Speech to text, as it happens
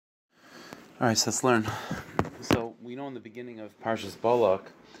All right, so let's learn. So we know in the beginning of Parshas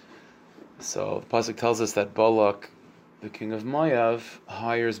Balak, so the pasuk tells us that Balak, the king of Moav,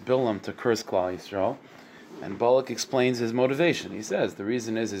 hires Bilam to curse Klal Yisrael, and Balak explains his motivation. He says the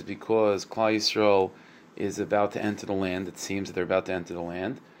reason is because Klal Yisrael is about to enter the land. It seems that they're about to enter the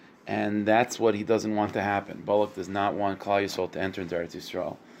land, and that's what he doesn't want to happen. Balak does not want Klal Yisrael to enter into Eretz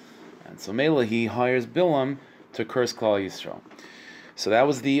Yisrael, and so Mela he hires Bilam to curse Klal Yisrael. So that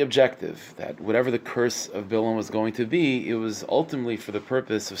was the objective, that whatever the curse of Bilam was going to be, it was ultimately for the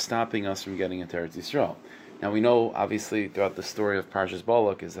purpose of stopping us from getting into Eretz Yisrael. Now we know, obviously, throughout the story of Parshas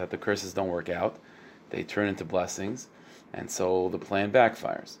Balak, is that the curses don't work out. They turn into blessings, and so the plan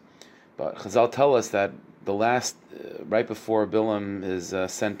backfires. But Chazal tell us that the last, right before Bilam is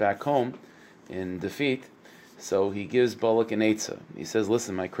sent back home in defeat, so he gives Balak an eitzah. He says,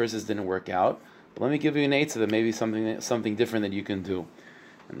 listen, my curses didn't work out, but let me give you an eitzah that maybe something different that you can do.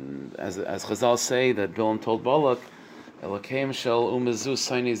 And as Chazal say, that Bilam told Balak, Elokeim shel umezu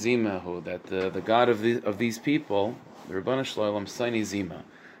saini zimahu, that the God of these people, the Rebbeinu Shalom saini zima,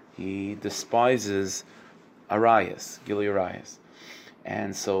 he despises Arayas, Gili Arayas.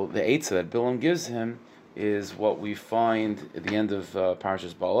 And so the eitzah that Bilam gives him is what we find at the end of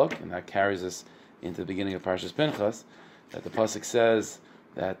Parshas Balak, and that carries us into the beginning of Parshas Pinchas, that the pasuk says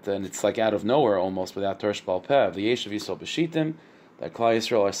that, and it's like out of nowhere almost, without Torsh Bal Peh, the Yeshav Yisrael B'Shitim, that Klal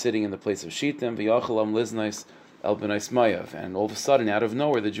Yisrael are sitting in the place of Shitim, V'yachalam Liznais El B'nais Mayav, and all of a sudden, out of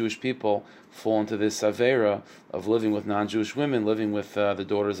nowhere, the Jewish people fall into this avera of living with non-Jewish women, living with the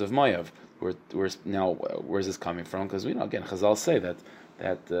daughters of Mayav. Now, where's this coming from? Because we know, again, Chazal say that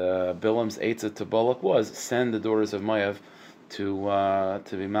Bilam's eitzah to Balak was send the daughters of Mayav to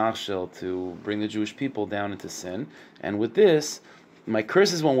be marshal, to bring the Jewish people down into sin, and with this, my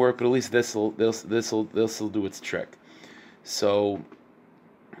curses won't work, but at least this'll do its trick. So,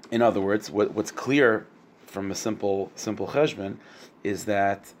 in other words, what's clear from a simple cheshbon is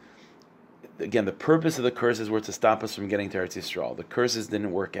that, again, the purpose of the curses were to stop us from getting to Eretz Yisrael. The curses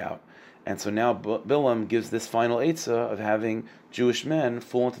didn't work out, and so now Bilam gives this final eitzah of having Jewish men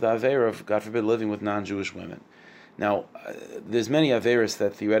fall into the avera of, God forbid, living with non-Jewish women. Now, there's many averas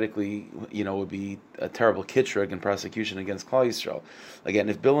that theoretically, would be a terrible kitrug and prosecution against Klal Yisrael. Again,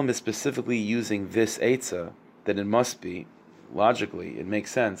 if Bilam is specifically using this eitzah, then it must be, logically, it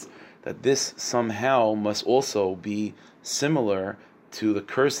makes sense, that this somehow must also be similar to the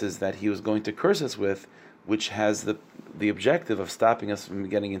curses that he was going to curse us with, which has the objective of stopping us from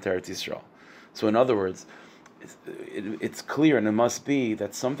getting into Eretz Yisrael. So in other words, it's clear, and it must be,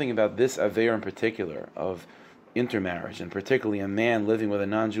 that something about this avera in particular, of intermarriage, and particularly a man living with a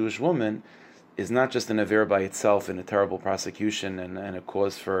non-Jewish woman, is not just an avera by itself and a terrible prosecution and a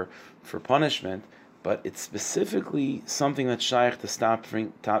cause for punishment, but it's specifically something that's shaykh to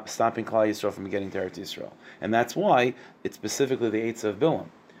stopping Klal Yisrael from getting to Eretz Yisrael. And that's why it's specifically the eitzah of Bilam.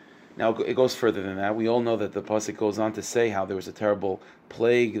 Now, it goes further than that. We all know that the pasuk goes on to say how there was a terrible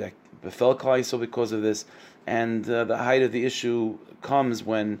plague that befell Klal Yisrael because of this, and the height of the issue comes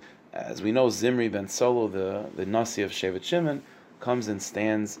when, as we know, Zimri ben Solo, the Nasi of Shevet Shimon, comes and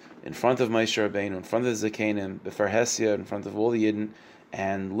stands in front of Moshe Rabbeinu, in front of the Zekanim, Befer Hesia, in front of all the Yidden,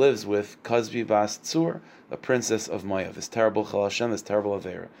 and lives with Kozbi Bas Tzur, a princess of Moav, this terrible Chal Hashem, this terrible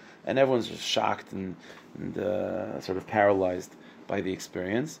Avera. And everyone's just shocked and sort of paralyzed by the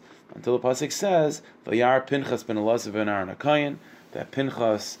experience, until the pasuk says, Vayar Pinchas ben Elazar ben Aaron HaKayin, that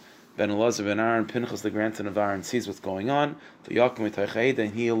Pinchas ben Elazar ben Aaron, Pinchas the grandson of Aaron, sees what's going on, Vayakum Etaychaida,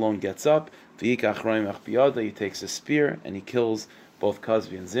 and he alone gets up, Vayikach Roim Ach Biyada, he takes a spear, and he kills both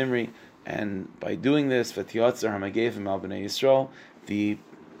Kozbi and Zimri, and by doing this, V'tiyatzer Hamagevim Al B'nai Yisrael, the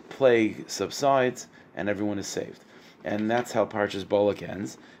plague subsides, and everyone is saved. And that's how Parshas Balak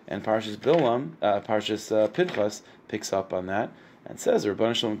ends, and Parshas Pinchas picks up on that, and says, the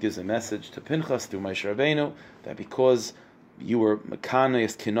Rebbeinu Shalom gives a message to Pinchas through Moshe Rabbeinu, that because you were Mekanoi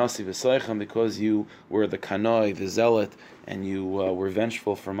Kinasi V'Soichem, because you were the Kanoi, the Zealot, and you were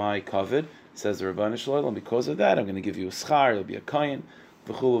vengeful for my kavod, says the Rebbeinu Shalom, because of that, I'm going to give you a schar, you'll be a kayin,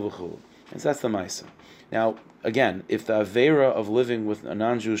 v'chulu v'chulu. And so that's the Maisa. Now, again, if the avera of living with a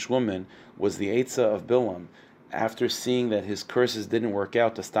non-Jewish woman was the eitzah of Bilam, after seeing that his curses didn't work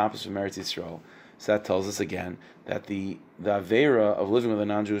out to stop us from Eretz Yisrael, so that tells us again that the avera of living with a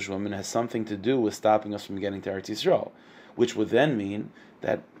non-Jewish woman has something to do with stopping us from getting to Eretz Yisrael, which would then mean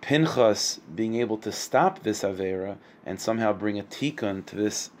that Pinchas being able to stop this avera and somehow bring a tikkun to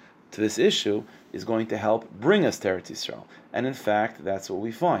this issue is going to help bring us to Eretz Yisrael. And in fact, that's what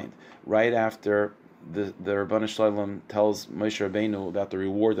we find. Right after the Rebbeinu Shalom tells Moshe Rabbeinu about the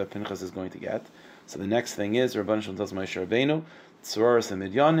reward that Pinchas is going to get, So the next thing is, Rabban Shalom tells Moshe Rabbeinu, Tzoros and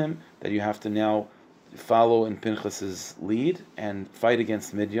Midyanim, that you have to now follow in Pinchas's lead and fight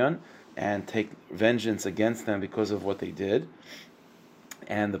against Midyan and take vengeance against them because of what they did.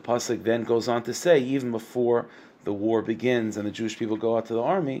 And the pasuk then goes on to say, even before the war begins and the Jewish people go out to the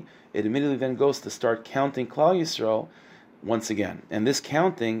army, it immediately then goes to start counting Klal Yisrael once again. And this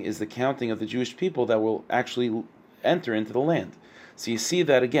counting is the counting of the Jewish people that will actually enter into the land. So you see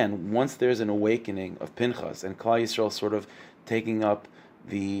that again, once there's an awakening of Pinchas and Klal Yisrael sort of taking up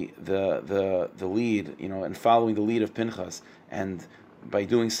the lead, and following the lead of Pinchas, and by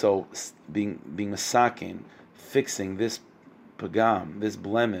doing so being masakin, fixing this pagam, this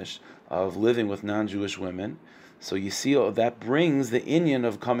blemish of living with non-Jewish women. So you see that brings the inyan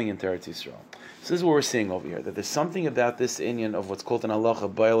of coming into Eretz Yisrael. So this is what we're seeing over here, that there's something about this inyan of what's called an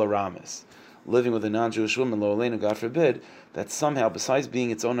halacha ba'el aramis, living with a non-Jewish woman, lo aleinu, God forbid, that somehow, besides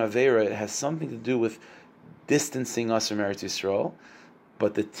being its own avera, it has something to do with distancing us from Eretz Yisrael.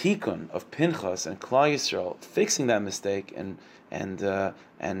 But the tikkun of Pinchas and Klal Yisrael fixing that mistake and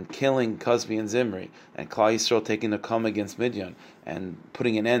killing Cozbi and Zimri, and Klal Yisrael taking the come against Midyan and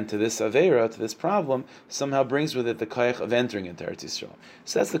putting an end to this avera, to this problem, somehow brings with it the kayach of entering into Eretz Yisrael.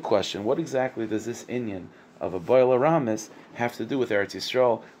 So that's the question: what exactly does this inyan of a ba'el aramis have to do with Eretz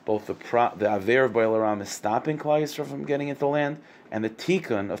Yisrael? Both the avera of ba'el aramis stopping Klal Yisrael from getting into the land, and the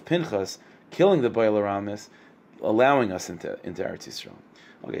tikkun of Pinchas killing the ba'el aramis, allowing us into Eretz Yisrael.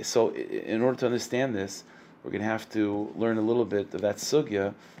 Okay, so in order to understand this, we're going to have to learn a little bit of that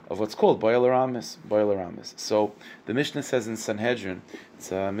sugya of what's called ba'el aramis. So the Mishnah says in Sanhedrin,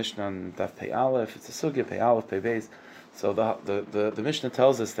 it's a Mishnah on Daf Pei Aleph, it's a sugya Pei Aleph, Pei Beis. So the Mishnah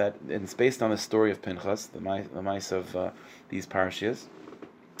tells us that, and it's based on the story of Pinchas, the mice of these parashiyas.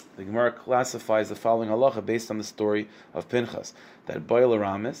 The Gemara classifies the following halacha based on the story of Pinchas, that ba'el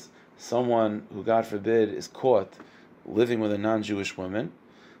aramis, someone who, God forbid, is caught living with a non-Jewish woman,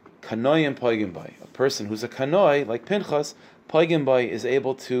 Kanoy poigim bay. A person who's a kanoy, like Pinchas, poigim bay, is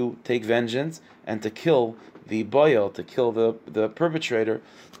able to take vengeance and to kill the bayel, to kill the perpetrator,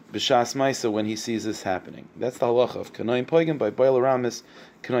 b'shas maisa, when he sees this happening. That's the halacha of kanoy poigim bay, ba'el aramis,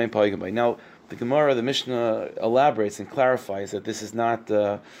 kanoy poigim bay. Now, the Gemara, the Mishnah elaborates and clarifies that this is not,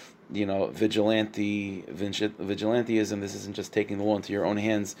 vigilanteism. This isn't just taking the law into your own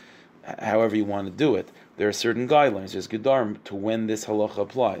hands, however you want to do it. There are certain guidelines, there's gedarm, to when this halacha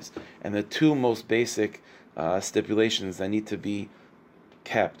applies. And the two most basic stipulations that need to be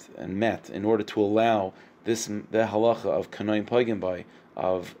kept and met in order to allow the halacha of kanoim poigim bay,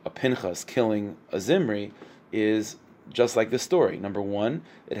 of a Pinchas killing a Zimri, is just like this story. Number one,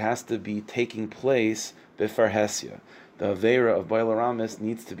 it has to be taking place befarhesia. The avera of ba'el aramis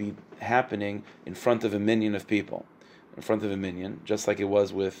needs to be happening in front of a minyan of people. In front of a minyan, just like it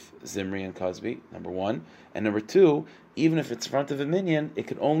was with Zimri and Cozbi, number one. And number two, even if it's in front of a minyan, it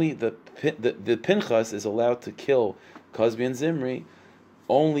can only, the Pinchas is allowed to kill Cozbi and Zimri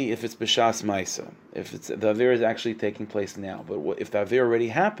only if it's b'shas maisa, if it's the avera is actually taking place now. But if the avera already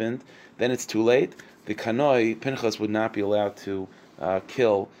happened, then it's too late. The kanoi, Pinchas, would not be allowed to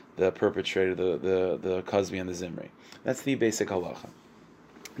kill the perpetrator, the Cozbi and the Zimri. That's the basic halacha.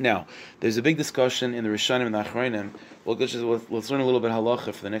 Now, there's a big discussion in the Rishonim and the Achronim. Let's learn a little bit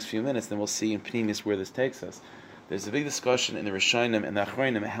halacha for the next few minutes, then we'll see in Pnimis where this takes us. There's a big discussion in the Rishonim and the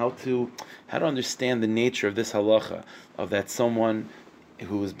Achronim how to understand the nature of this halacha, of that someone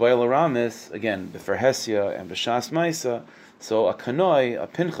who is ba'el aramis, again, b'ferhesia and b'shas maisa. So a kanoi, a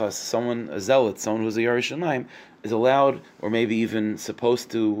Pinchas, a zealot, someone who's a Yerushalayim, is allowed, or maybe even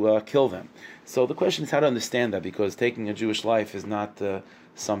supposed to kill them. So the question is how to understand that, because taking a Jewish life is not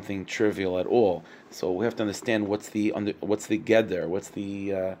something trivial at all. So we have to understand what's the geder, what's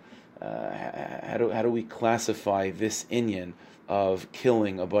the how do we classify this inyan of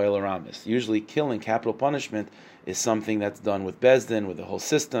killing a ba'el aramis? Usually, killing, capital punishment, is something that's done with Bezdin, with the whole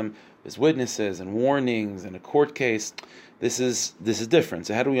system. There's witnesses and warnings and a court case. This is different.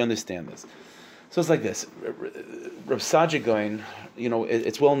 So how do we understand this? So it's like this. Rav Saadia Gaon,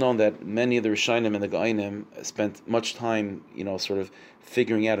 it's well known that many of the Rishonim and the Gaonim spent much time, sort of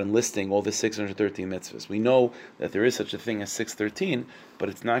figuring out and listing all the 613 mitzvahs. We know that there is such a thing as 613, but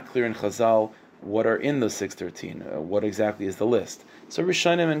it's not clear in Chazal what are in those 613. What exactly is the list? So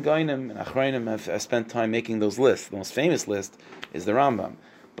Rishonim and Gaonim and Achronim have spent time making those lists. The most famous list is the Rambam,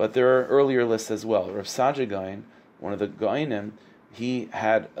 but there are earlier lists as well. Rav Saadia Gaon, one of the Gaonim, he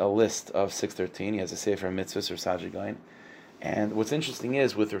had a list of 613. He has a Sefer Mitzvahs, Rav Saadia Gaon. And what's interesting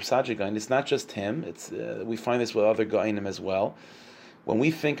is, with Rav Saadia Gaon, it's not just him. We find this with other Gaonim as well. when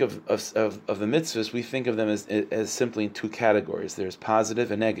we think of the mitzvahs, we think of them as simply in two categories. There's positive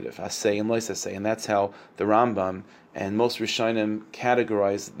and negative, asay and lois asay, and that's how the Rambam and most Rishonim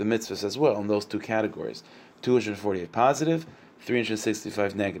categorize the mitzvahs as well in those two categories: 248 positive,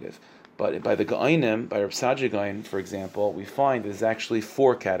 365 negative. But by the Gaonim, by Rav Saadia Gaon, for example, we find there's actually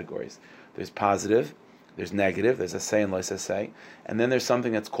four categories. There's positive, there's negative, there's asay and lois asay, and then there's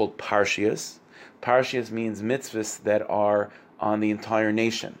something that's called parshias. Parshias means mitzvahs that are on the entire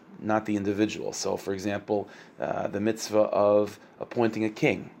nation, not the individual. So, for example, the mitzvah of appointing a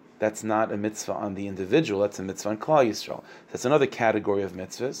king, that's not a mitzvah on the individual, that's a mitzvah on Klal Yisrael. That's another category of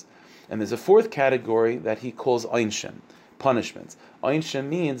mitzvahs. And there's a fourth category that he calls einshim, punishments. Einshim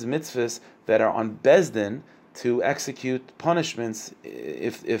means mitzvahs that are on Bezdin to execute punishments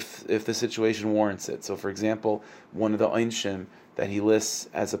if the situation warrants it. So, for example, one of the einshim that he lists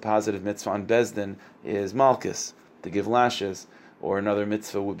as a positive mitzvah on Bezdin is malchus, to give lashes, or another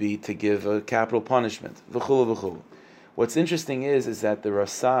mitzvah would be to give a capital punishment. V'chulu v'chulu. What's interesting is that the Rav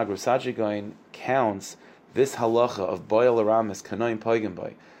Saadia Gaon counts this halacha of boil aramis kanoim paigim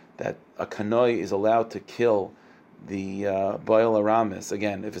by, that a kanoi is allowed to kill the boil aramis.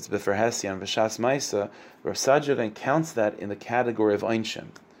 Again, if it's b'fer hesyan v'shas ma'isa, Rav Saadia Gaon counts that in the category of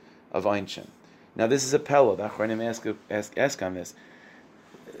einshim. Now this is a pella. The Achronim ask on this.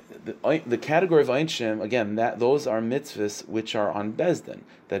 The category of einshim, again, those are mitzvahs which are on Bezdin.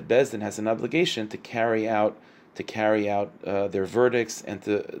 That Bezdin has an obligation to carry out their verdicts and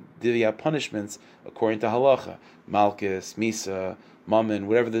to divvy out punishments according to halacha, malchus, misa, mammon,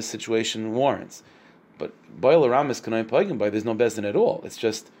 whatever the situation warrants. But boil aramis kanoim pagim by, there's no Bezdin at all. It's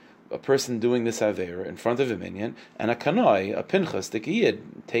just a person doing this aveira in front of a minyan, and a kanoi, a pinchas, the kiyid,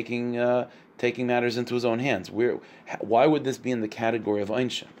 taking matters into his own hands. Why would this be in the category of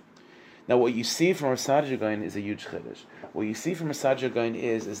einshim? Now, what you see from Rav Saadia Gaon is a huge chiddush. What you see from Rav Saadia Gaon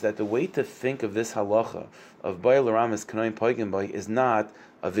is that the way to think of this halacha of boil aramis kanoim pagim by is not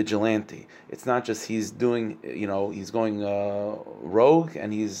a vigilante. It's not just he's going rogue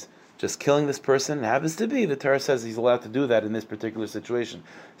and he's just killing this person. It happens to be the Torah says he's allowed to do that in this particular situation.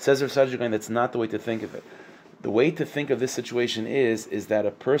 Says Rav Saadia Gaon, that's not the way to think of it. The way to think of this situation is that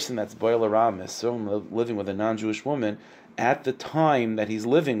a person that's boil aramis, someone living with a non-Jewish woman, at the time that he's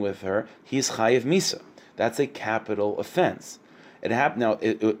living with her, he's chayiv misa. That's a capital offense.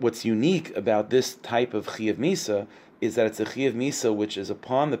 What's unique about this type of chayiv misa is that it's a chayiv misa which is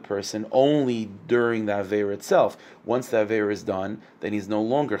upon the person only during the aveira itself. Once the aveira is done, then he's no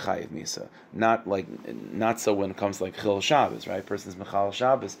longer chayiv misa. Not so when it comes to like chil Shabbos, right? Person's mechal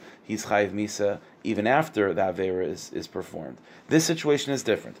Shabbos, he's chayiv misa even after the aveira is performed. This situation is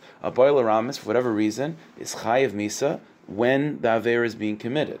different. A boil aramis, for whatever reason, is chayiv misa when the aveira is being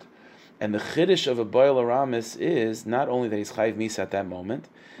committed. And the chiddush of a boil aramis is not only that he's chayiv misa at that moment,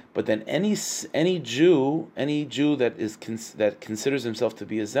 but then any Jew that considers himself to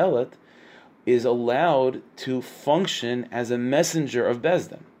be a zealot is allowed to function as a messenger of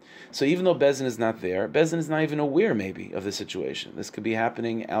Bezdin. So even though Bezdin is not there, Bezdin is not even aware maybe of the situation. This could be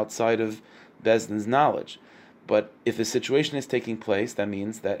happening outside of Bezdin's knowledge. But if the situation is taking place, that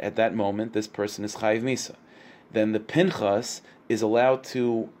means that at that moment this person is chayiv misa. Then the pinchas is allowed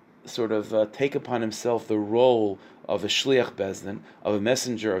to sort of take upon himself the role of a shliach Bezdin, of a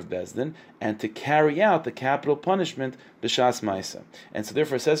messenger of Bezdin, and to carry out the capital punishment b'shas ma'isa. And so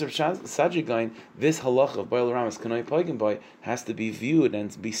therefore, says Rav Saadia Gaon, this halacha of boil aramis kanoi pagim by has to be viewed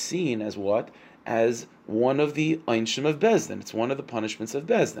and be seen as what? As one of the einshim of Bezdin. It's one of the punishments of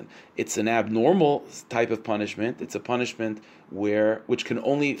Bezdin. It's an abnormal type of punishment. It's a punishment which can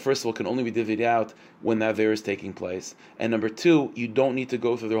only be divvied out when the aver is taking place. And number two, you don't need to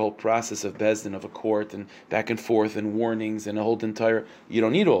go through the whole process of Bezdin, of a court, and back and forth, and warnings, and you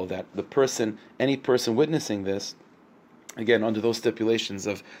don't need all of that. Any person witnessing this, again, under those stipulations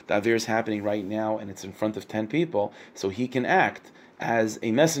of the aver is happening right now, and it's in front of 10 people, so he can act as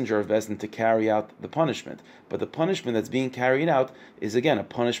a messenger of Bezdin to carry out the punishment. But the punishment that's being carried out is, again, a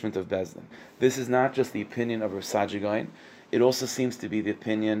punishment of Bezdin. This is not just the opinion of Rav Saadia Gaon. It also seems to be the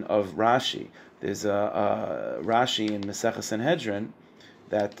opinion of Rashi. There's a Rashi in Maseches Sanhedrin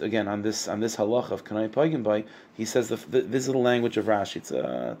that, again, on this halacha of Kanai Pagim Bay, he says this is the language of Rashi. It's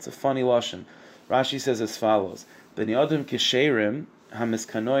a funny lashon. Rashi says as follows: B'nei Adam kisherim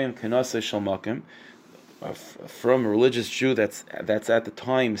hamiskanoim kenasei shel makim. From a religious Jew that's at the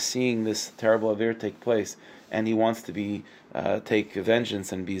time seeing this terrible aver take place, and he wants to take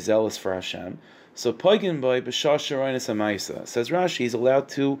vengeance and be zealous for Hashem. So Pagin by B'shasha Roinus Amaisa, says Rashi, he's allowed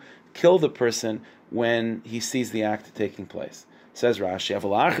to kill the person when he sees the act taking place. Says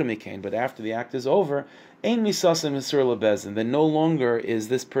Rashi, but after the act is over, ein misasim isur lebezdin, then no longer is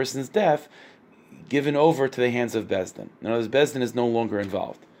this person's death given over to the hands of Bezdin. In other words, Bezdin is no longer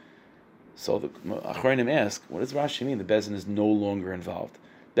involved. So the Achronim ask, what does Rashi mean? The Bezdin is no longer involved.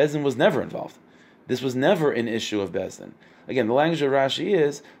 Bezdin was never involved. This was never an issue of Bezdin. Again, the language of Rashi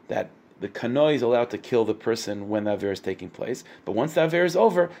is that the kanoi is allowed to kill the person when the aver is taking place, but once the aver is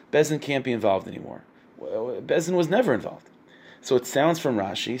over, Bezdin can't be involved anymore. Bezdin was never involved. So it sounds from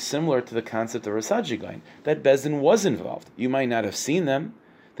Rashi similar to the concept of Rasajigain, that Bezdin was involved. You might not have seen them,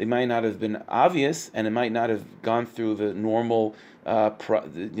 they might not have been obvious, and it might not have gone through the normal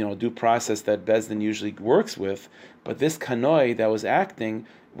due process that Bezdin usually works with, but this kanoi that was acting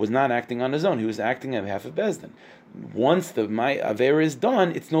was not acting on his own. He was acting on behalf of Bezdin. Once the Avera is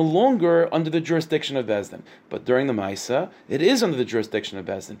done, it's no longer under the jurisdiction of Bezdin. But during the Maisa, it is under the jurisdiction of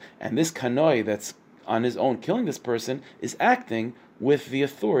Bezdin. And this kanoi that's on his own killing this person is acting with the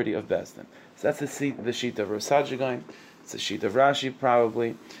authority of Bezdin. So that's the sheet of Rasajigain. It's the sheet of Rashi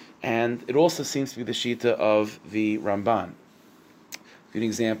probably. And it also seems to be the shita of the Ramban. Good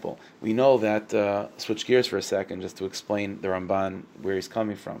example. We know that, switch gears for a second just to explain the Ramban, where he's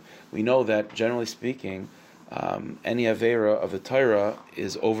coming from. We know that, generally speaking, any Avera of the Torah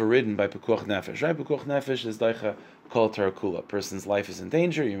is overridden by Pekuach Nefesh. Right? Pekuach Nefesh is Daicha Kol Torah Kula. A person's life is in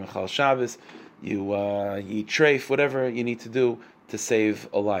danger, you Mechal Shabbos, you eat treif, whatever you need to do to save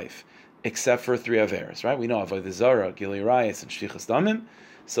a life. Except for 3 Averas, right? We know Avodah Zarah, Gilui Arayos, and Shfichas Damim.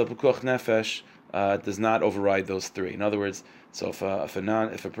 So Pekuach Nefesh does not override those 3. In other words, so if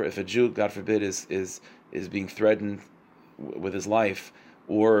a Jew, God forbid, is being threatened with his life,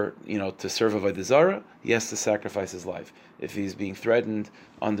 or to serve Avodah Zarah, he has to sacrifice his life. If he's being threatened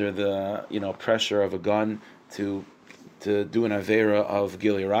under the pressure of a gun to do an avera of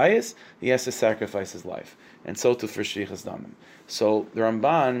Gilui Arayos, he has to sacrifice his life, and so too for Shfichas Damim. So the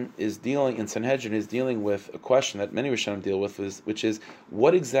Ramban is dealing in Sanhedrin is dealing with a question that many Rishonim deal with, which is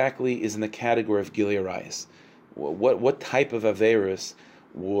what exactly is in the category of Gilui Arayos. What type of averis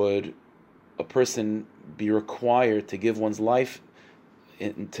would a person be required to give one's life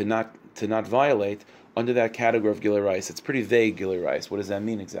to not violate under that category of Gilui Arayos? It's pretty vague, Gilui Arayos. What does that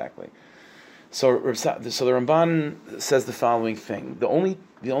mean exactly? So the Ramban says the following thing: the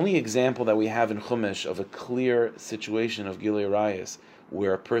only example that we have in Chumash of a clear situation of Gilui Arayos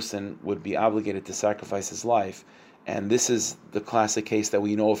where a person would be obligated to sacrifice his life, and this is the classic case that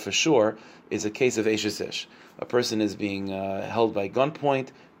we know for sure, is a case of Eshes Ish. A person is being held by gunpoint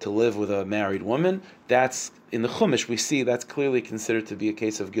to live with a married woman. That's, in the Chumash, we see that's clearly considered to be a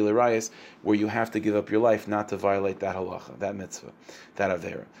case of Gilui Arayos, where you have to give up your life not to violate that halacha, that mitzvah, that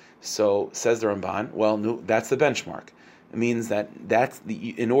avera. So, says the Ramban, well, no, that's the benchmark. It means that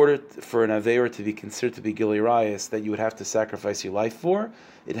in order for an avera to be considered to be Gilui Arayos, that you would have to sacrifice your life for,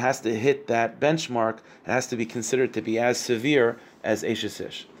 it has to hit that benchmark. It has to be considered to be as severe as Eshes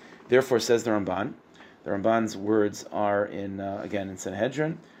Ish. Therefore, says the Ramban's words are again in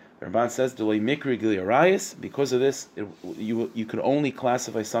Sanhedrin. The Ramban says, "Delay mikri Gilui Arayos." Because of this, you can only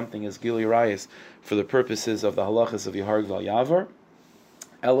classify something as Gilui Arayos for the purposes of the halachas of Yahar Gval Yavar.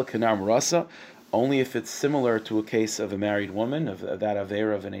 Ela Kanar Marasa, only if it's similar to a case of a married woman, of that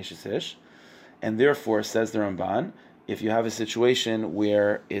avera of an Eshes Ish. And therefore, says the Ramban, if you have a situation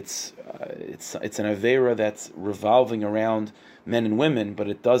where it's an avera that's revolving around men and women, but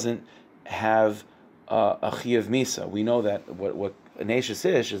it doesn't have a chiyuv misa, we know that what an Eshes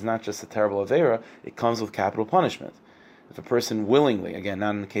Ish is not just a terrible avera; it comes with capital punishment. If a person willingly, again,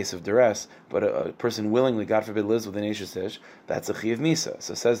 not in the case of duress, but a person willingly, God forbid, lives with an Eshes Ish, that's a chiyuv misa.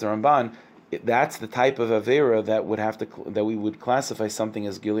 So says the Ramban, that's the type of avera that we would classify something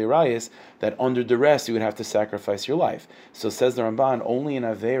as Gilui Arayos, that under duress you would have to sacrifice your life. So says the Ramban, only an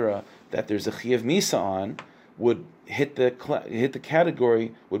avera that there's a chiyuv misa on would hit the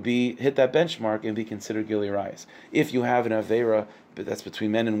category, hit that benchmark and be considered Gilui Arayos. If you have an avera that's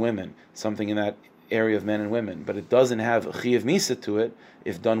between men and women, something in that area of men and women, but it doesn't have a chiyuv misa to it,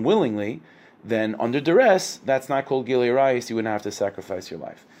 if done willingly, then under duress, that's not called Gilui Arayos, you wouldn't have to sacrifice your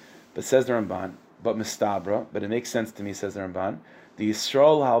life. But says the Ramban, but mistabra, but it makes sense to me, says the Ramban, the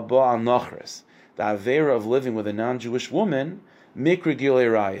Yisrael halba al nochres, the avera of living with a non-Jewish woman, mikra Gilui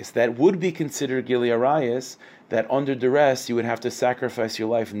Arayos, that would be considered Gilui Arayos, that under duress you would have to sacrifice your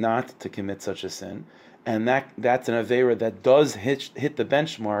life not to commit such a sin, and that's an avera that does hit the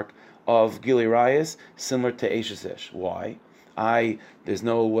benchmark of Gilui Arayos, similar to Eshes Ish. Why? There's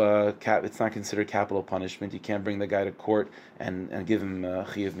no it's not considered capital punishment. You can't bring the guy to court and give him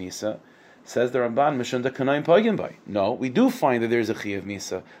chiyuv misa. Says the Ramban, Mishun da kanayim pagim by. No, we do find that there's a chiyuv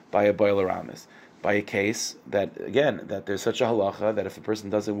misa by a boiler amis. by a case that, again, that there's such a halacha that if a person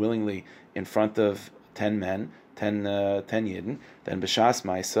does it willingly in front of 10 men, 10 yidden, then b'shas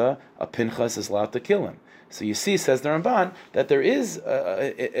maisa, a Pinchas is allowed to kill him. So you see, says the Ramban, that there is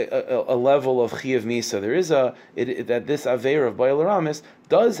a level of Chiyav Misa. There is that this Aveir of Bayal Aramis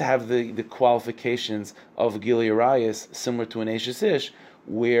does have the qualifications of Gili Arayis, similar to an Eishes Ish,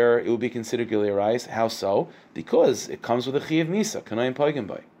 where it would be considered Gili Arayis. How so? Because it comes with a Chiyav Misa, Kanayim Paigin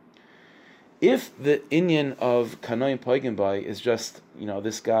Bay. If the inyan of Kanayim Paigin Bay is just,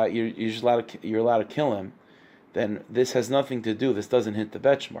 this guy, you're allowed to kill him, then this has nothing to do, this doesn't hit the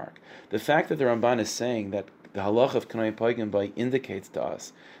benchmark. The fact that the Ramban is saying that the halach of Kanayim Paigin Bay indicates to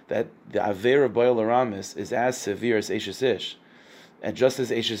us that the Aveir of Bayal Aramis is as severe as Eishes Ish, and just as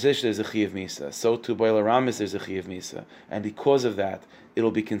Eishes Ish there's a Chiyav Misa, so too Bayal Aramis there's a Chiyav Misa, and because of that,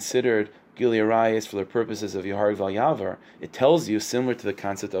 it'll be considered Gili Arayis for the purposes of Yahar Val Yavar. It tells you, similar to the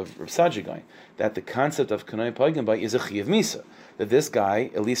concept of Rav Sajigain, that the concept of Kanayim Paigin Bay is a Chiyav Misa. That this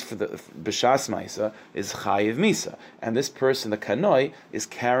guy, at least for the B'shas Maisa, is Chayiv Misa. And this person, the Kanoi, is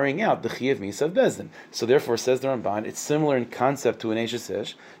carrying out the Chayiv Misa of Bezdin. So therefore, says the Ramban, it's similar in concept to an Eishes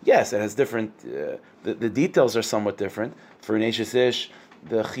Ish. Yes, it has different, the details are somewhat different. For an Eishes Ish,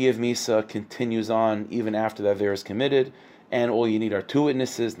 the Chayiv Misa continues on even after the Aveir is committed, and all you need are 2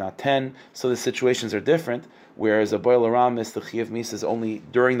 witnesses, not 10. So the situations are different. Whereas a Bayal Aramis, the Chiyav Misa is only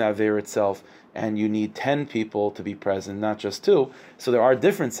during the Aveir itself, and you need 10 people to be present, not just 2. So there are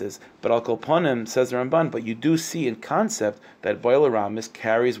differences. But Al Kol Panim, says the Ramban, but you do see in concept that Bayal Aramis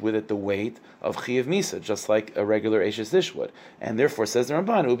carries with it the weight of Chiyav Misa, just like a regular Eishes Ish would. And therefore, says the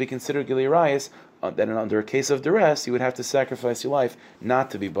Ramban, it would be considered Gili Arayis, that under a case of duress, you would have to sacrifice your life not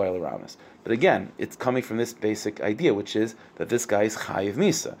to be Bayal Aramis. But again, it's coming from this basic idea, which is that this guy is Chayiv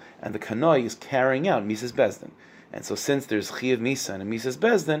Misa, and the Kanoi is carrying out Mises Bezdin. And so since there's Chiyav Misa and a Mises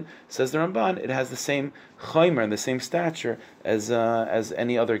Bezdin, says the Ramban, it has the same chaymer and the same stature as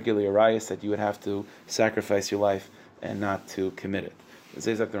any other Gili Arayis that you would have to sacrifice your life and not to commit it. It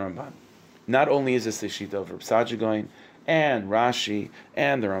says like the Ramban. Not only is this the Shita of Reb Sajigain and Rashi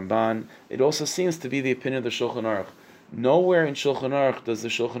and the Ramban, it also seems to be the opinion of the Shulchan Aruch. Nowhere in Shulchan Aruch does the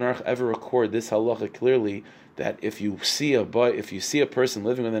Shulchan Aruch ever record this halacha clearly, that if you see a person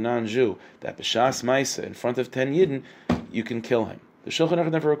living with a non-Jew, that b'shas ma'isa in front of 10 yidden, you can kill him. The Shulchan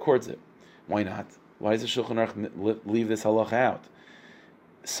Aruch never records it. Why not? Why does the Shulchan Aruch leave this halacha out?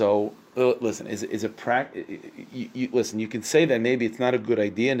 So listen, listen. You can say that maybe it's not a good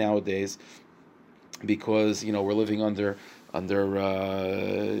idea nowadays because we're living under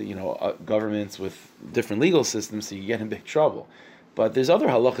governments with different legal systems, so you get in big trouble. But there's other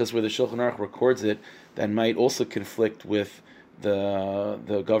halachas where the Shulchan Aruch records it that might also conflict with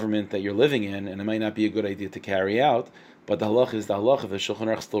the government that you're living in, and it might not be a good idea to carry out. But the halacha is the halacha. The Shulchan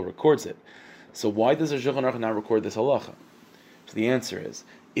Aruch still records it. So why does the Shulchan Aruch not record this halacha? So the answer is,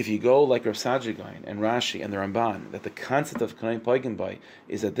 if you go like Rav Sajigain and Rashi and the Ramban, that the concept of Kanayim Paigin Bay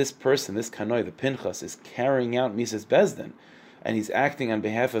is that this person, this Kanoi, the Pinchas, is carrying out Mises Bezdin, and he's acting on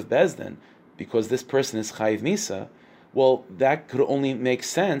behalf of Bezdin because this person is Chayiv Misa, well, that could only make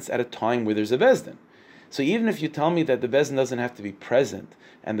sense at a time where there's a Bezdin. So even if you tell me that the Bezdin doesn't have to be present,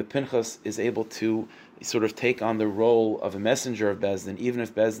 and the Pinchas is able to sort of take on the role of a messenger of Bezdin, even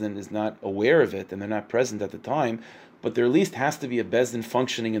if Bezdin is not aware of it and they're not present at the time, but there at least has to be a Bezdin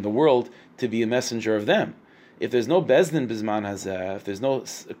functioning in the world to be a messenger of them. If there's no Bezdin Bizman Hazeh, if there's no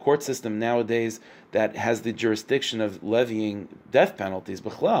court system nowadays that has the jurisdiction of levying death penalties,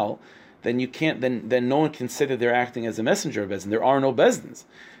 b'chlal, then you can't. Then no one can say that they're acting as a messenger of Bezdin. There are no Bezdins,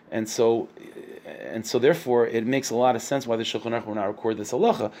 and so therefore it makes a lot of sense why the Shulchan Aruch will not record this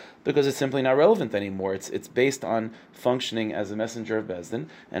halacha, because it's simply not relevant anymore. It's based on functioning as a messenger of Bezdin,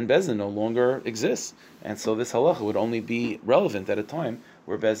 and Bezdin no longer exists, and so this halacha would only be relevant at a time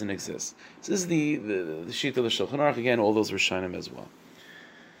where Bezdin exists. So this is the sheet of the Shulchan Aruch. Again, all those Rishonim as well.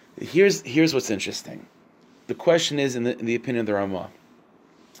 Here's what's interesting. The question is in the opinion of the Ramah.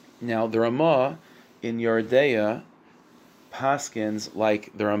 Now the Ramah in Yoreh paskins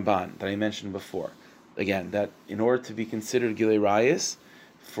like the Ramban that I mentioned before. Again, that in order to be considered Gilei Rayis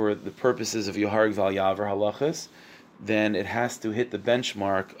for the purposes of Yoharg Val Yavar halachas, then it has to hit the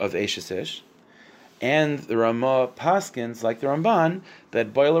benchmark of Eishes Ish. And the Ramah paskins like the Ramban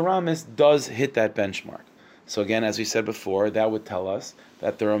that Bayal Aramis does hit that benchmark. So again, as we said before, that would tell us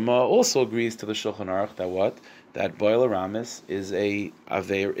that the Ramah also agrees to the Shulchan Aruch that what? That Bayal Aramis is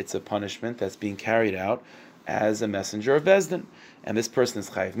it's a punishment that's being carried out as a messenger of Bezdin. And this person is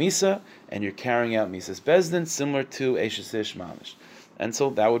Chayiv Misa, and you're carrying out Mises Bezdin, similar to Eishes Ish Mamish. And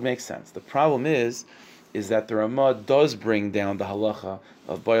so that would make sense. The problem is is that the Ramah does bring down the halacha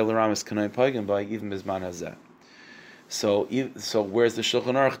of Bayal Ramis Kanoi Pagan by even Bizman Hazeh. So whereas the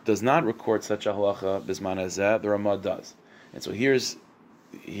Shulchan Aruch does not record such a halacha Bizman Hazeh, the Ramah does. And so here's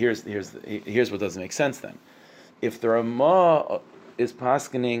what doesn't make sense then. If the Ramah is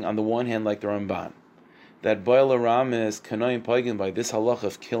paskening on the one hand like the Ramban, that Bayal Ramis Kanoi Pagan by this halacha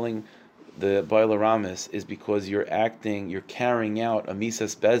of killing the Bayal Ramis is because you're carrying out a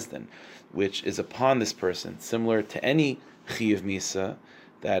Misas Bezdin, which is upon this person, similar to any Chiyuv Misa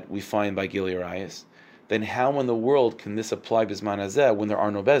that we find by Gilui Arayos, then how in the world can this apply Bizman Hazeh when there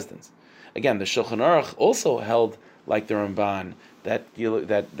are no Bezdins? Again, the Shulchan Aruch also held, like the Ramban, that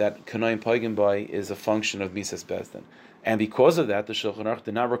Kanoi Pagan Bay is a function of Misas Bezdin. And because of that, the Shulchan Aruch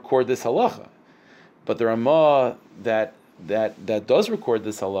did not record this halacha. But the Ramah that does record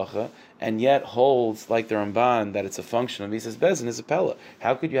this halacha and yet holds, like the Ramban, that it's a function of Misas Bezdin is a pella.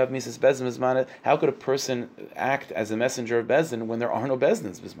 How could you have Misas Bezdin Bizman? How could a person act as a messenger of Bezdin when there are no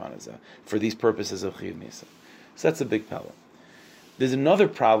Bezdins Bizman for these purposes of Chiyuv Misa? So that's a big pella. There's another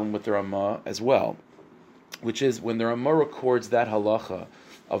problem with the Ramah as well, which is when the Ramah records that halacha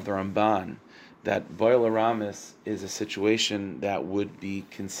of the Ramban, that Bayal Ramis is a situation that would be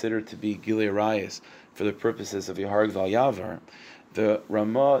considered to be Gilui Arayos for the purposes of Yehareg Val Yavar, the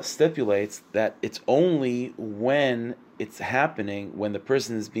Ramah stipulates that it's only when it's happening, when the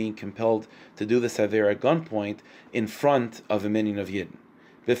person is being compelled to do this Avera at gunpoint in front of a minion of Yidden,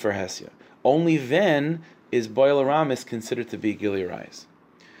 Bifer Hesya. Only then is Bayal Ramis considered to be Gilui Arayos.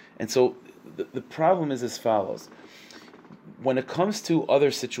 And so the problem is as follows. When it comes to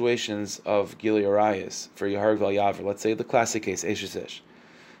other situations of Gilui Arayos for Yehareg Val Yavar, let's say the classic case, Eshes Ish.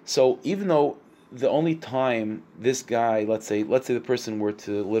 So even though the only time this guy, let's say the person were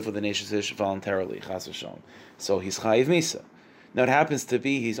to live with an Eshes Ish voluntarily, Chas v'shalom, so he's Chayiv Misa. Now it happens to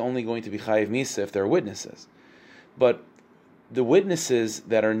be he's only going to be Chayiv Misa if there are witnesses. But the witnesses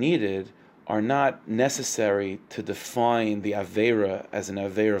that are needed are not necessary to define the Avera as an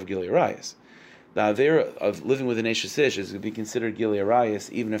Avera of Gilui Arayos. The Avera of living with an Eshes Ish is going to be considered Gilui Arayos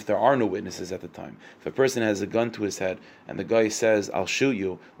even if there are no witnesses at the time. If a person has a gun to his head and the guy says, I'll shoot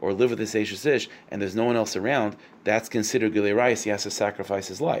you, or live with this Eshes Ish, and there's no one else around, that's considered Gilui Arayos. He has to sacrifice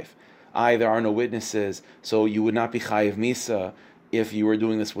his life. There are no witnesses, so you would not be Chayiv Misa if you were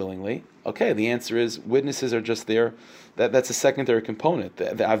doing this willingly. Okay, the answer is witnesses are just there. That's a secondary component. The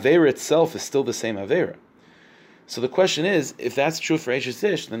Avera itself is still the same Avera. So the question is, if that's true for Eshes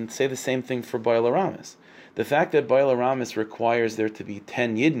Ish, then say the same thing for Bayal Ramis. The fact that Bayal Ramis requires there to be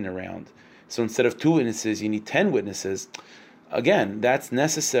 10 Yidden around, so instead of 2 witnesses, you need 10 witnesses, again, that's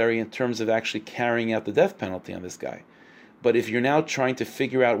necessary in terms of actually carrying out the death penalty on this guy. But if you're now trying to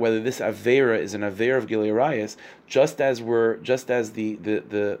figure out whether this Avera is an Avera of Gilui Arayos, just as the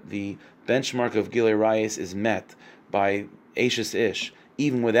benchmark of Gilui Arayos is met by Eshes Ish,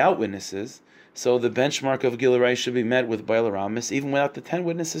 even without witnesses, so the benchmark of Gilui Arayos should be met with Bayal Ramis, even without the 10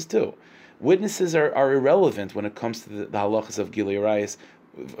 witnesses too. Witnesses are irrelevant when it comes to the halachas of Gilui Arayos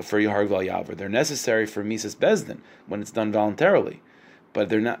for Yehareg Val Yavar. They're necessary for Misas Bezdin when it's done voluntarily, but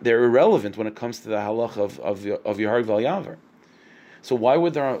they're irrelevant when it comes to the halacha of Yehareg Val Yavar. So why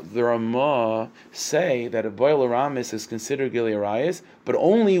would the Ramah say that a Bayal Ramis is considered Gilui Arayos, but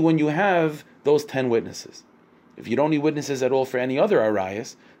only when you have those 10 witnesses? If you don't need witnesses at all for any other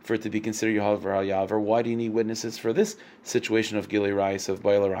Arayos, for it to be considered Yehareg Val Yavar, why do you need witnesses for this situation of Gilui Arayos of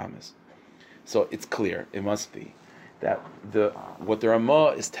Bayal Ramis? So it's clear, it must be, that what the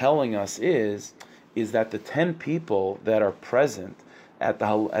Ramah is telling us is that the 10 people that are present at the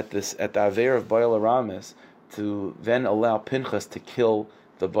Avera of Bayal Ramis to then allow Pinchas to kill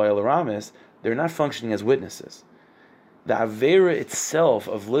the Bayal Ramis, they're not functioning as witnesses. The Avera itself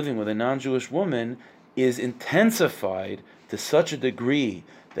of living with a non-Jewish woman is intensified to such a degree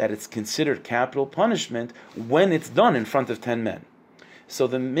that it's considered capital punishment when it's done in front of 10 men. So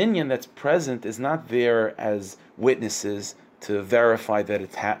the minyan that's present is not there as witnesses to verify that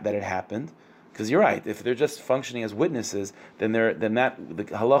it happened, because you're right. If they're just functioning as witnesses, then the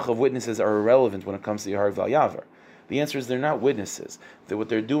halach of witnesses are irrelevant when it comes to Yehareg Val Yavar. The answer is they're not witnesses. That what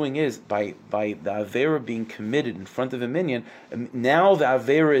they're doing is by the avera being committed in front of a minyan, now the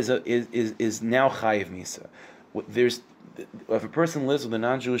avera is now chayiv misa. If a person lives with a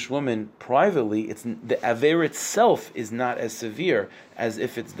non-Jewish woman privately, the avera itself is not as severe as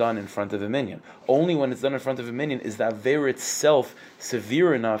if it's done in front of a minyan. Only when it's done in front of a minyan is the avera itself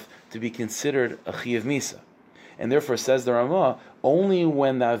severe enough to be considered a chayiv misa. And therefore, says the Ramah, only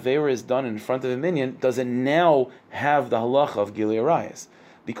when the avera is done in front of a minyan does it now have the halacha of Gilui Arayos.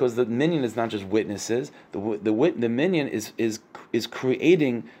 because the minyan is not just witnesses. The minyan is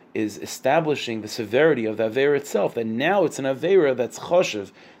creating, is establishing the severity of the avera itself. That now it's an avera that's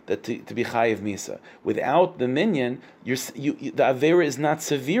choshev, that to be chayiv misa. Without the minyan, the avera is not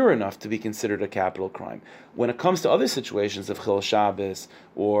severe enough to be considered a capital crime. When it comes to other situations of chil Shabbos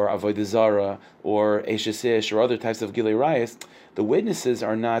or avodah zara or eshes ish or other types of gilei rayos, the witnesses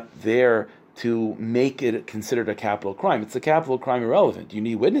are not there to make it considered a capital crime. It's a capital crime irrelevant. You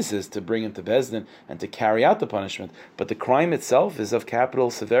need witnesses to bring him to Beis Din and to carry out the punishment, but the crime itself is of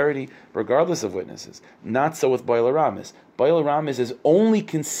capital severity regardless of witnesses. Not so with Boil Aramis. Boil Aramis is only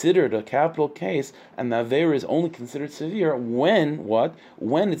considered a capital case, and the Aveira is only considered severe when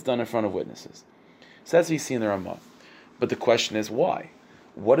it's done in front of witnesses. So that's what you see in the Ramah. But the question is why?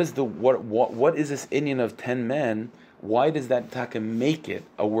 What is this Indian of 10 men? Why does that taka make it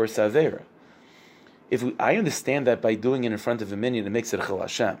a worse Aveira? I understand that by doing it in front of a minyan, it makes it a Chil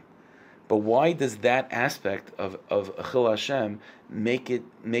Hashem. But why does that aspect of Chil Hashem make the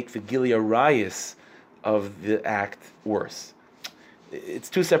Gilui Arayos of the act worse? It's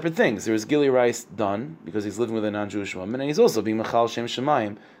two separate things. There is Gilui Arayos done because he's living with a non-Jewish woman, and he's also being Machal Shem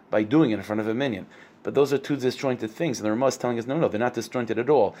Shemayim by doing it in front of a minyan. But those are two disjointed things, and the Ramah is telling us, no, they're not disjointed at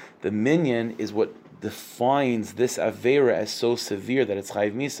all. The minyan is what defines this Aveira as so severe that it's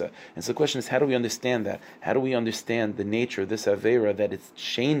Chayiv Misa. And so the question is, how do we understand that? How do we understand the nature of this Aveira, that it's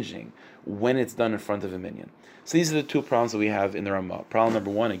changing when it's done in front of a minyan? So these are the two problems that we have in the Ramah. Problem number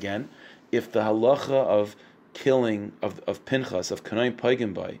one, again, if the halacha of killing, of Pinchas, of Kanoi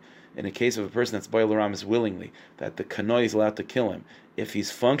Paigim Bai, in a case of a person that's Boil Aramis willingly, that the Kanoi is allowed to kill him, if he's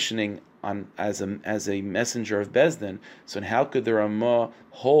functioning as a messenger of Beis Din, so how could the Ramah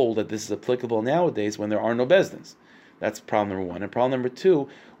hold that this is applicable nowadays when there are no Beis Dins? That's problem number one. And problem number two,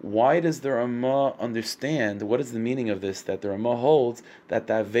 why does the Ramah understand, what is the meaning of this, that the Ramah holds that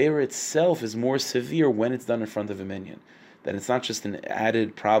the Aveira itself is more severe when it's done in front of a minyan? That it's not just an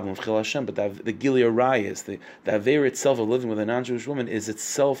added problem of Chil Hashem, but the Gilui Arayos, the Aveira itself of living with a non-Jewish woman is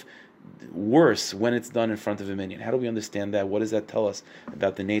itself worse when it's done in front of a minyan. How do we understand that? What does that tell us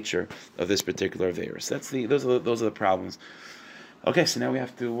about the nature of this particular Aveira? So those are the problems. Okay, so now we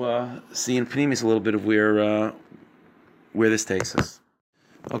have to see in Pnimis a little bit of where this takes us.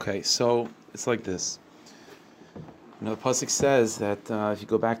 Okay, so it's like this. The pasuk says that if you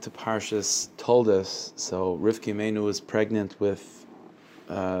go back to Parshas Toldos, so Rivka Imenu is pregnant with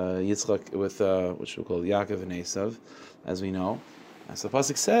Yitzchak, with which we call Yaakov and Esav, as we know. And so the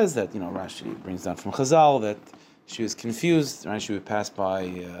pasuk says that, Rashi brings down from Chazal that she was confused. Right? She would pass by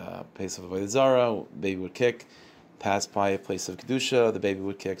a place of Avodah Zarah, baby would kick. Pass by a place of Kedusha, the baby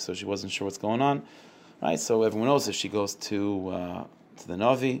would kick. So she wasn't sure what's going on. Right? So everyone knows that she goes to the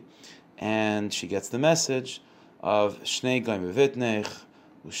Navi, and she gets the message of Shnei Goyim Bevitnech,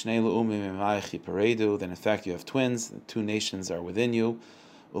 Ushnei Le'umim Imayich Yiparedu. Then in fact you have twins. The two nations are within you.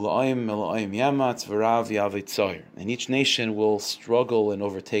 And each nation will struggle and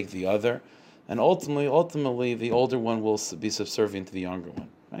overtake the other, and ultimately the older one will be subservient to the younger one.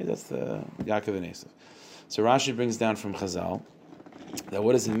 Right? That's the Yaakov and Esav. So Rashi brings down from Chazal that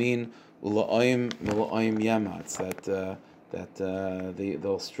what does it mean? That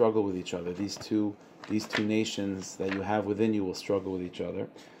they'll struggle with each other. These two nations that you have within you will struggle with each other.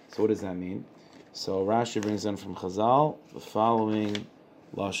 So what does that mean? So Rashi brings down from Chazal the following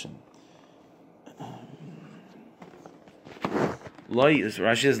lashon.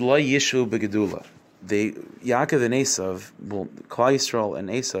 Rashi says, "Lo yishu begedula." Yaakov and Esav, Klal Yisrael and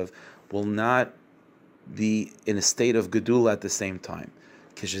Esav, will not be in a state of gedula at the same time.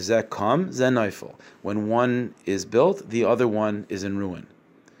 Kishezek kam zen neifel. When one is built, the other one is in ruin.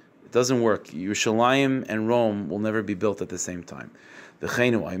 It doesn't work. Yerushalayim and Rome will never be built at the same time. The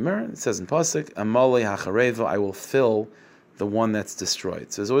Chenu Aimer, it says in pasuk, Amalei hachareva, I will fill the one that's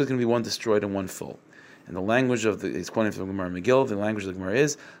destroyed. So there's always going to be one destroyed and one full. And the language of he's quoting from Gemara Megillah, the language of the Gemara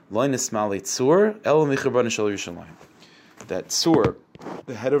is, Lo nismalei tzur el michurban shel Yerushalayim. That Tzur,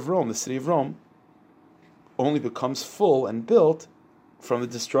 the head of Rome, the city of Rome, only becomes full and built from the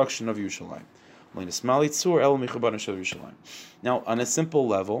destruction of Yerushalayim. Now, on a simple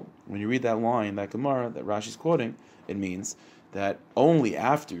level, when you read that line, that Gemara that Rashi's quoting, it means that only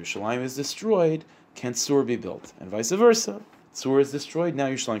after Yerushalayim is destroyed can Tzur be built, and vice versa. Tzur is destroyed, now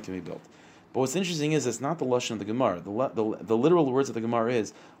Yerushalayim can be built. But what's interesting is it's not the lashon of the Gemara. The literal words of the Gemara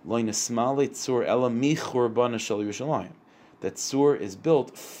is Lo nismalei tzur ela michurban shel Yerushalayim. That Tzur is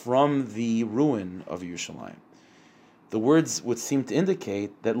built from the ruin of Yerushalayim. The words would seem to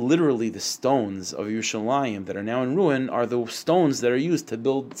indicate that literally the stones of Yerushalayim that are now in ruin are the stones that are used to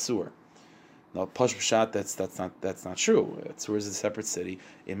build Tzur. Now, Pash Pshat, that's not true. Tzur is a separate city.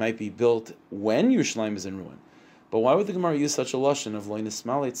 It might be built when Yerushalayim is in ruin. But why would the Gemara use such a lashon of Lo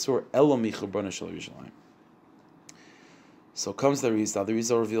Nismalei Tzur Elo Michubrana Shel Yerushalayim? So comes the Rizal. The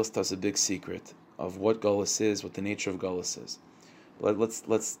Rizal reveals to us a big secret of what Golus is, what the nature of Golus is.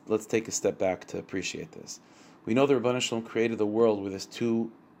 Let's take a step back to appreciate this. We know the Rebbeinu Shalom created the world where there's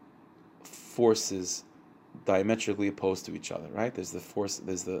two forces diametrically opposed to each other, right? There's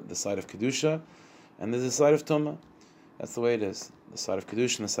the side of Kedusha, and there's the side of Tumah. That's the way it is. The side of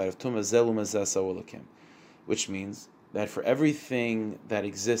Kedusha and the side of Tumah, Zelu Mazeh Sa'olakim, which means that for everything that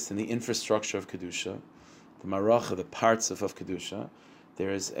exists in the infrastructure of Kedusha, the Maracha, the parts of Kedusha,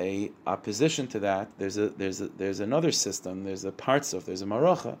 there is a opposition to that. There's another system. There's a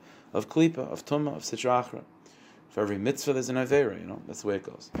Maracha of Klipa, of Tumah, of Sitra Achra. For every mitzvah, there's an Aveira. That's the way it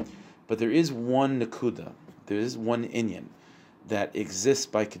goes. But there is one Nakuda, there is one Inyan that exists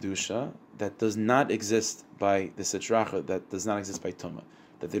by Kedusha, that does not exist by the Sitra Achra, that does not exist by Tumah,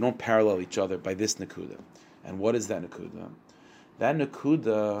 that they don't parallel each other by this Nakuda. And what is that Nakuda? That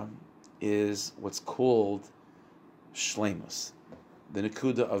Nakuda is what's called Shleimus, the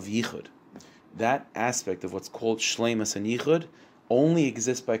Nakuda of Yichud. That aspect of what's called Shleimus and Yichud only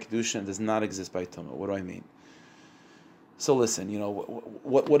exists by Kedusha and does not exist by Tumah. What do I mean? So listen,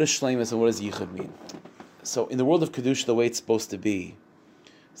 what does Shleimus and what does Yichud mean? So in the world of Kedusha, the way it's supposed to be,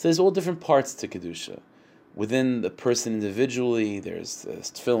 so there's all different parts to Kedusha. Within the person individually, there's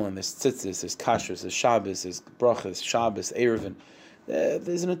tefillin, there's tzitzis, there's kashrus, there's Shabbos, there's brachas, Shabbos, Erevin.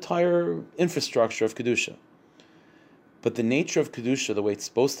 There's an entire infrastructure of Kedusha. But the nature of Kedusha, the way it's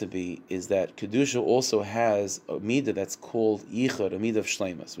supposed to be, is that Kedusha also has a midah that's called Yichud, a midah of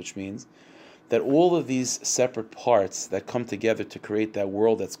Shleimus, which means that all of these separate parts that come together to create that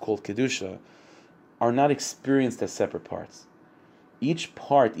world that's called Kedusha are not experienced as separate parts. Each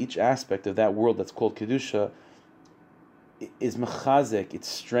part, each aspect of that world that's called Kedusha is mechazek, it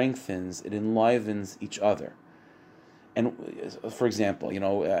strengthens, it enlivens each other. And for example,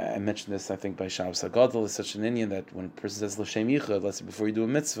 I mentioned this, I think, by Shabbos HaGadol, is such an Indian that when a person says L'Shem Yichud, let's say before you do a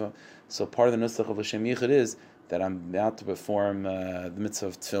mitzvah, so part of the nusach of L'Shem Yichud is that I'm about to perform the mitzvah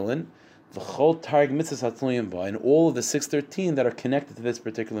of tefillin, v'chol targ mitzvahs hatluyim ba, and all of the 613 that are connected to this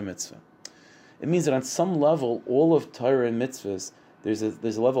particular mitzvah. It means that on some level, all of Torah and mitzvahs, there's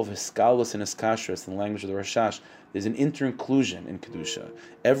a level of hiskalus and hiskashrus in the language of the Rashash. There's an inter-inclusion in Kedusha.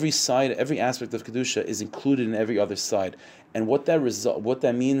 Every side, every aspect of Kedusha is included in every other side. And what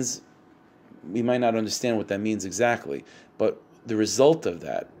that means, we might not understand what that means exactly, but the result of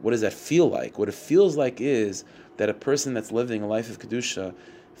that, what does that feel like? What it feels like is that a person that's living a life of Kedusha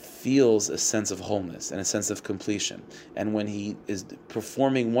feels a sense of wholeness and a sense of completion. And when he is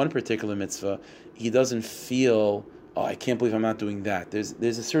performing one particular mitzvah, he doesn't feel, oh, I can't believe I'm not doing that. There's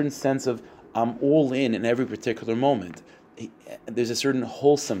a certain sense of, I'm all in every particular moment. There's a certain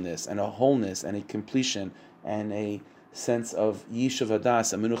wholesomeness and a wholeness and a completion and a sense of yishuv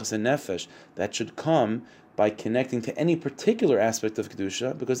hadas, a menuchas and nefesh that should come by connecting to any particular aspect of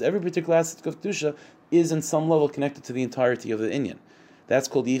Kedusha, because every particular aspect of Kedusha is in some level connected to the entirety of the Inyan. That's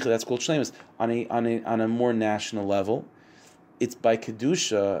called Yichud, that's called Shleimus. On a more national level, it's by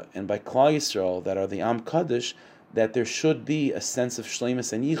Kedusha and by Klal Yisrael that are the Am Kaddish that there should be a sense of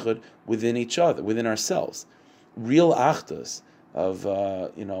Shleimus and Yichud within each other, within ourselves. Real Achdus of,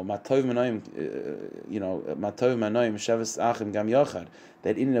 Matov Manoim, Matov Manoim, Shavas Achim Gam Yochad,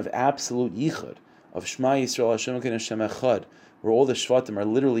 that in and of absolute Yichud, of Shema Yisrael, Hashem Elokeinu Hashem Echad, where all the Shvatim are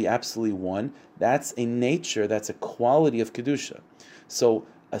literally absolutely one, that's a nature, that's a quality of Kedusha. So,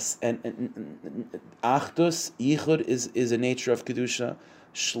 Achdus, Yichud is a nature of Kedusha,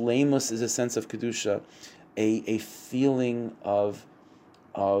 Shleimus is a sense of Kedusha, a feeling of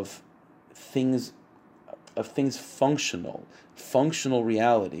things functional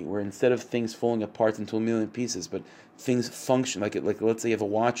reality, where instead of things falling apart into a million pieces, but things function, like let's say you have a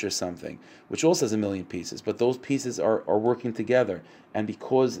watch or something, which also has a million pieces, but those pieces are working together, and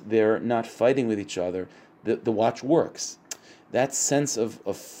because they're not fighting with each other, the watch works. That sense of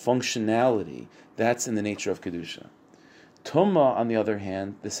functionality, that's in the nature of Kedusha. Tumah, on the other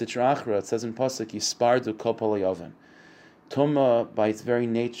hand, the Sitra Achra, it says in Pasuk, Yispardu kol palei oven. Tumah, by its very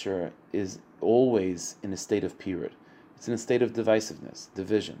nature, is always in a state of pirud. It's in a state of divisiveness,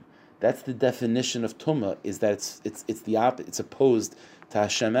 division. That's the definition of Tumah, is that it's opposed to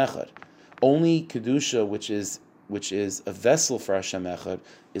Hashem Echad. Only Kedusha, which is a vessel for Hashem Echad,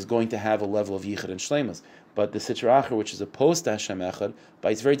 is going to have a level of Yichud and Shleimus. But the Sitra Achra, which is opposed to Hashem Echad,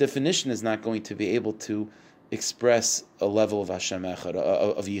 by its very definition, is not going to be able to express a level of Hashem Echad,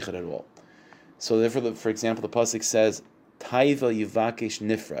 of Yichud at all. So therefore, for example, the pasuk says, Taiva Yivakesh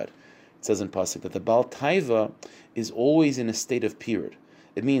Nifrad. It says in Pasuk that the Baal Taiva is always in a state of period.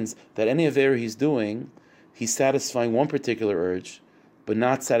 It means that any Avera he's doing, he's satisfying one particular urge, but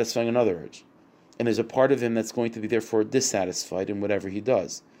not satisfying another urge. And there's a part of him that's going to be therefore dissatisfied in whatever he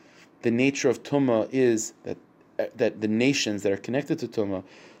does. The nature of Tumah is that the nations that are connected to Tumah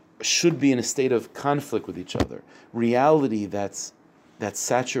should be in a state of conflict with each other. Reality that's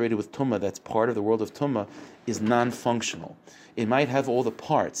saturated with Tumah, that's part of the world of Tumah, is non-functional. It might have all the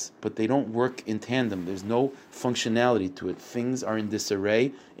parts, but they don't work in tandem. There's no functionality to it. Things are in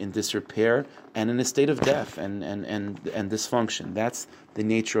disarray, in disrepair, and in a state of death and dysfunction. That's the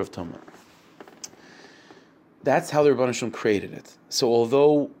nature of Tumah. That's how the Rebbeinu Shalom created it. So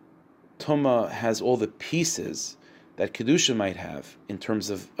although Tumah has all the pieces that Kedusha might have in terms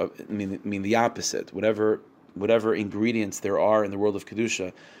of the opposite, whatever ingredients there are in the world of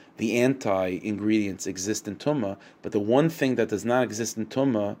Kedusha, the anti-ingredients exist in Tumah, but the one thing that does not exist in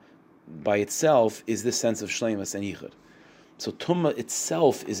Tumah by itself is this sense of Shleimus and Yichud. So Tumah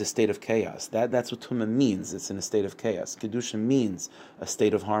itself is a state of chaos. That's what Tumah means. It's in a state of chaos. Kedusha means a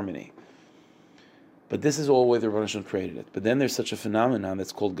state of harmony. But this is all the way the Rebbeinu Shalom created it. But then there's such a phenomenon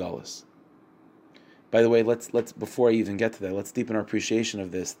that's called Galus. By the way, let's before I even get to that, let's deepen our appreciation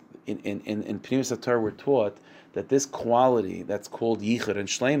of this. In Pnimis HaTorah, we're taught that this quality that's called Yichud and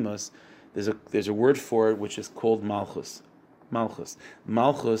Shleimus, there's a word for it which is called Malchus.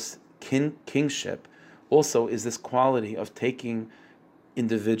 Malchus, kingship, also is this quality of taking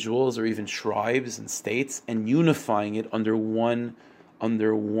individuals or even tribes and states and unifying it under one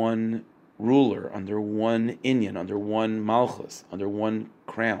ruler, under one inyan, under one Malchus, under one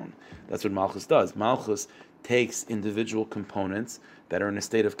crown. That's what Malchus does. Malchus takes individual components that are in a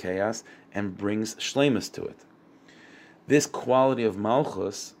state of chaos and brings shleimus to it. This quality of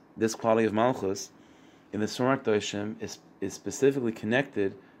Malchus in the Surat Doshim is specifically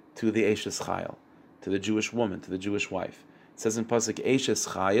connected to the Eshes Chayil, to the Jewish woman, to the Jewish wife. It says in Pasuk, Eshes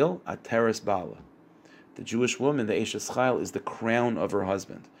Chayil ateres bala. The Jewish woman, the Eshes Chayil, is the crown of her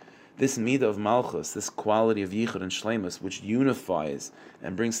husband. This midah of Malchus, this quality of Yichud and Shleimus, which unifies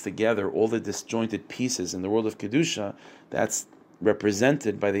and brings together all the disjointed pieces in the world of Kedusha, that's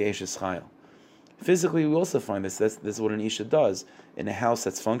represented by the Eshes Chayil. Physically, we also find this. This is what an Isha does. In a house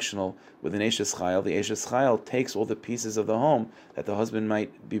that's functional with an Eshes Chayil, the Eshes Chayil takes all the pieces of the home that the husband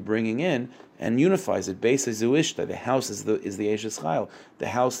might be bringing in and unifies it. Beis Zuishta, the house is the Eshes Chayil. The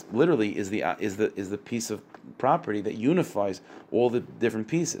house literally is the piece of property that unifies all the different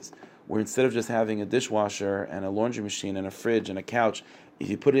pieces. Where instead of just having a dishwasher and a laundry machine and a fridge and a couch, if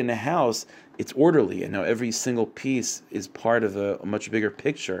you put it in a house, it's orderly, and now every single piece is part of a much bigger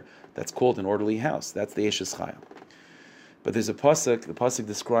picture that's called an orderly house. That's the Eshes Chayil. But there's a pasuk. The pasuk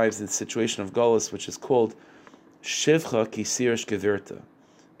describes the situation of Galus, which is called Shivcha Kisirish Gevirta,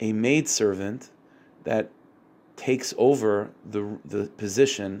 a maidservant that takes over the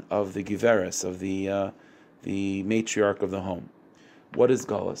position of the Giveres, of the matriarch of the home. What is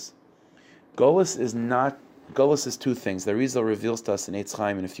Galus? Galus is two things. The Rizal reveals to us in Eitz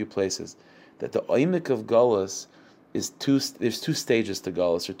Chaim in a few places that the oimik of Galus is there's two stages to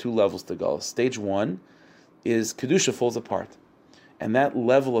Galus, or two levels to Galus. Stage one is Kedusha falls apart. And that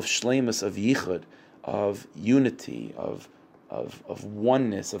level of shleimus, of yichud, of unity, of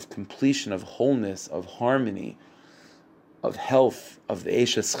oneness, of completion, of wholeness, of harmony, of health, of the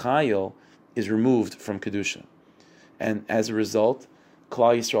Eshes Chayil is removed from Kedusha. And as a result,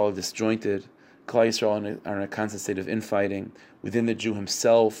 Klal Yisrael are disjointed. Klal Yisrael are in a constant state of infighting. Within the Jew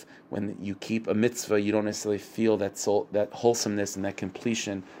himself, when you keep a mitzvah, you don't necessarily feel that wholesomeness and that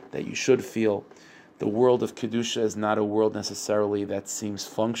completion that you should feel. The world of Kedusha is not a world necessarily that seems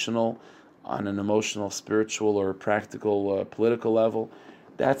functional on an emotional, spiritual, or practical, political level.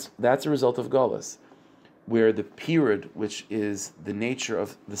 That's a result of Galus, where the period, which is the nature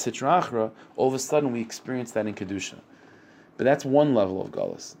of the Sitra Achra, all of a sudden we experience that in Kedusha. But that's one level of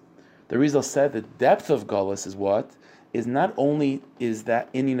Galus. The Rizal said the depth of Galus is what? Is not only is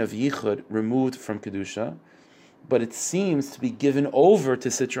that inyan of Yichud removed from Kedusha, but it seems to be given over to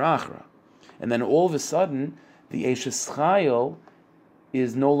Sitra Achra. And then all of a sudden, the Eshes Chayil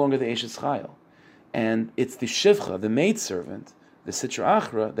is no longer the Eshes Chayil. And it's the Shivcha, the maidservant, the Sitra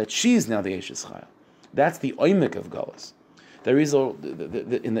Achra, that she's now the Eshes Chayil. That's the oimik of Galus. There is in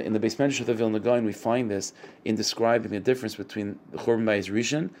the Beis Medrash of the Vilna Gaon, we find this in describing the difference between the Churban Bayis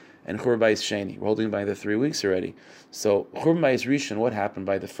Rishon and Churban Bayis Sheni. We're holding by the 3 weeks already. So Churban Bayis Rishon, what happened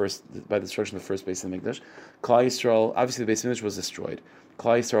by the destruction of the first Beis Hamikdash? Klal Yisrael, obviously the Beis Hamikdash was destroyed.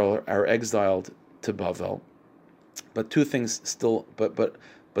 Klal Yisrael are exiled to Bavel, but two things still, but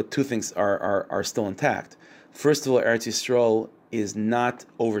two things are still intact. First of all, Eretz Yisrael is not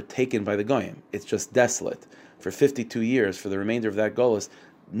overtaken by the Goyim. It's just desolate. For 52 years, for the remainder of that Golus,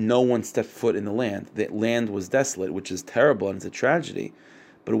 no one stepped foot in the land. The land was desolate, which is terrible and it's a tragedy,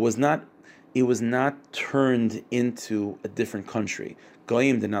 but it was not turned into a different country.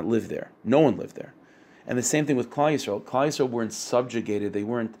 Goyim did not live there. No one lived there. And the same thing with Klal Yisrael. Klal Yisrael weren't subjugated. They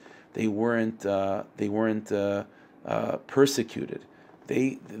weren't persecuted.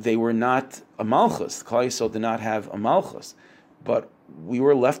 They were not a malchus. Klal Yisrael did not have a malchus, but we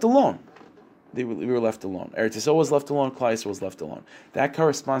were left alone. We were left alone. Eretz Yisrael was left alone. Klal Yisrael was left alone. That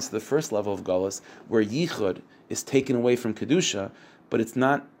corresponds to the first level of Galus, where Yichud is taken away from Kedusha, but it's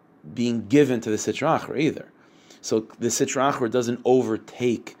not being given to the Sitra Achra either. So the Sitra Achra doesn't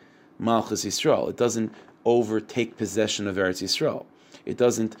overtake Malchus Yisrael. It doesn't overtake possession of Eretz Yisrael. It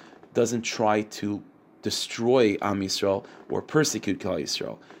doesn't try to destroy Am Yisrael or persecute Klal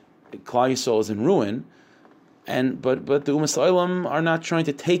Yisrael. Klal Yisrael is in ruin, but the Umas Olam are not trying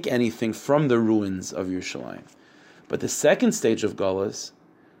to take anything from the ruins of Yerushalayim. But the second stage of Galus,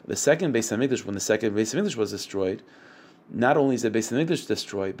 the second Beis Hamikdash, when the second Beis Hamikdash was destroyed, not only is the Beis Hamikdash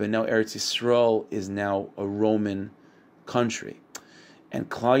destroyed, but now Eretz Yisrael is now a Roman country, and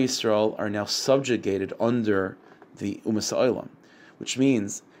Klal Yisrael are now subjugated under the Umas Olam, which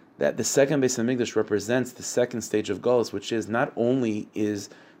means that the second Beis Hamikdash represents the second stage of Galus, which is not only is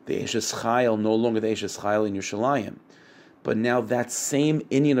the Eshes Chayil no longer the Eshes Chayil in Yerushalayim, but now that same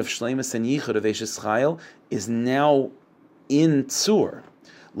inyan of Shleimus and Yichud of Eshes Chayil is now in Tzur.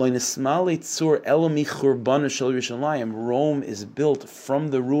 Rome is built from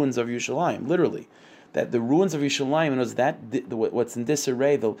the ruins of Yerushalayim, literally. That the ruins of Yerushalayim, knows that what's in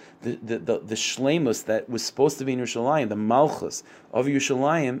disarray, the shleimus that was supposed to be in Yerushalayim, the malchus of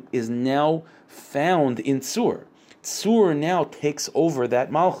Yerushalayim, is now found in Tzur. Tzur now takes over that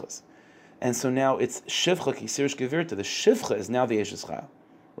malchus, and so now it's shivcha kisirish gevirta. The shivcha is now the Eshes Chayil,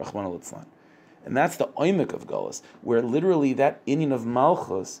 Rachmana litzlan, and that's the oimik of Galus, where literally that inyan of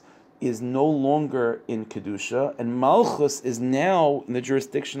malchus is no longer in kedusha, and malchus is now in the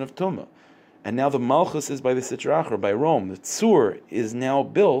jurisdiction of tumah. And now the Malchus is by the Sitra Achra, by Rome. The Tzur is now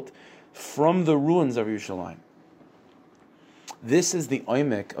built from the ruins of Yerushalayim. This is the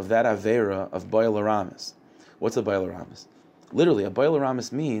oimik of that Avera of Baal Aramis. What's a Baal Aramis? Literally, a Baal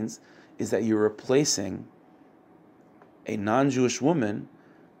Aramis means is that you're replacing a non-Jewish woman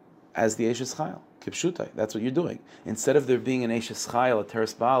as the Eshes Chayil. Kipshutai. That's what you're doing. Instead of there being an Eshes Chayil, a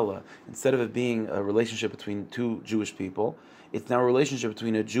Teres Ba'ala, instead of it being a relationship between two Jewish people, it's now a relationship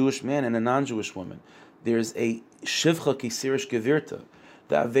between a Jewish man and a non-Jewish woman. There's a shivcha kisirish gevirta.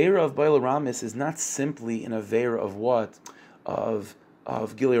 The avera of Baal Aramis is not simply an avera of what? Of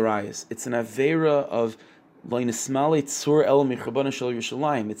Gilei Arayos. It's an avera of loinismale tzur el michabana shel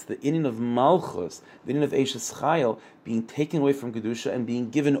Yerushalayim. It's the inyan of Malchus, the inyan of Eshes Chayil, being taken away from Kedusha and being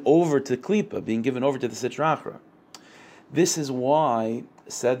given over to Klipa, being given over to the Sitra Achra. This is why,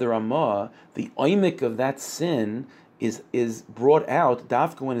 said the Ramah, the oimik of that sin is brought out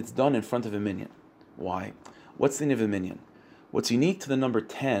dafka when it's done in front of a minyan. Why? What's the name of a minyan? What's unique to the number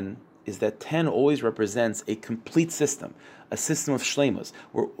 10 is that 10 always represents a complete system, a system of shleimus.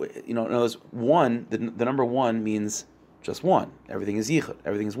 Where, in other words, one, the number 1 means just one. Everything is yichud,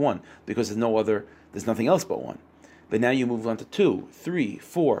 everything is one, because there's nothing else but one. But now you move on to 2, 3,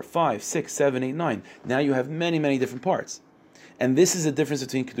 4, 5, 6, 7, 8, 9. Now you have many, many different parts. And this is the difference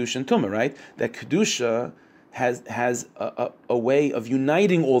between Kedusha and Tumah, right? That Kedusha has a way of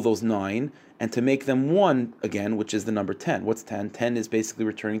uniting all those 9 and to make them one again, which is the number 10. What's 10? 10 is basically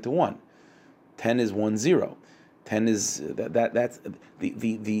returning to 1. 10 is 1, 0. 10 is that's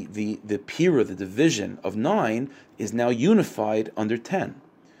the pira, the division of 9 is now unified under 10.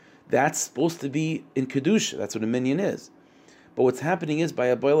 That's supposed to be in Kedusha. That's what a minyan is. But what's happening is by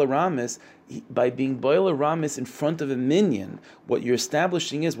a Baal Aramis, by being Baal Aramis in front of a minyan, what you're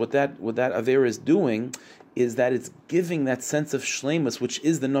establishing is what that Avera is doing is that it's giving that sense of shleimus, which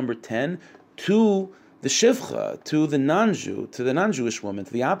is the number 10, to the shivcha, to the non-Jew, to the non-Jewish woman,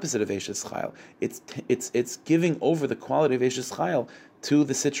 to the opposite of Eshes Chayil. It's giving over the quality of Eshes Chayil to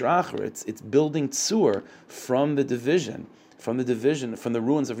the Sitra Achra. It's building tzur from the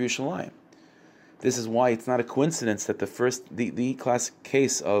ruins of Yerushalayim. This is why it's not a coincidence that the classic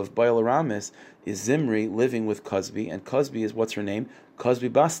case of Baal Aramis is Zimri living with Cosby, and Cosby is, what's her name? Cosby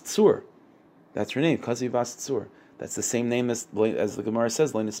Bas Tzur. That's her name, Cosby Bas Tzur. That's the same name as the Gemara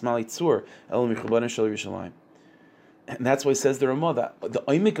says, Loinismali Tzur, El Michabana Shel Yerushalayim. And that's why it says the Ramah that the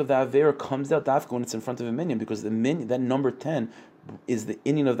oimik of the Avera comes out dafka when it's in front of a minyan, because the minyan, that number 10, is the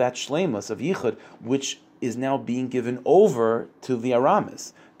inyan of that shleimus of Yichud, which is now being given over to the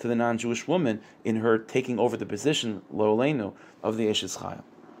Aramis, to the non-Jewish woman, in her taking over the position, lo aleinu, of the Eshes Chayil.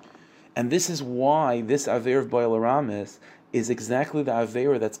 And this is why this Aver of Boil Aramis is exactly the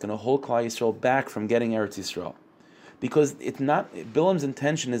Aver that's going to hold Klal Yisrael back from getting Eretz Yisrael. Because it's not, Bilam's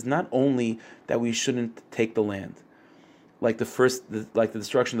intention is not only that we shouldn't take the land, like the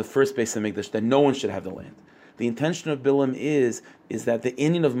destruction of the first Beis Hamikdash, that no one should have the land. The intention of Bilam is that the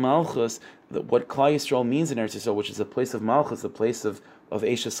Inyan of Malchus, what Klal Yisrael means in Eretz Yisrael, which is a place of Malchus, a place of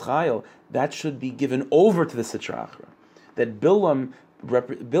Eshes Chayil, that should be given over to the Sitra Achra. That Bilam, and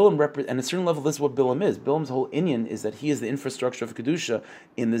at a certain level, this is what Bilam is. Bilam's whole Inyan is that he is the infrastructure of Kedusha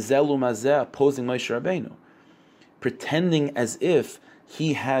in the Zelu Mazeh opposing Moshe Rabbeinu, pretending as if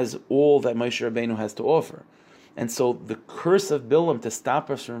he has all that Moshe Rabbeinu has to offer. And so the curse of Bilam to stop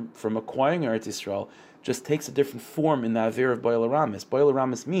us from acquiring Eretz Yisrael just takes a different form in the Aver of Boil Aramis. Boil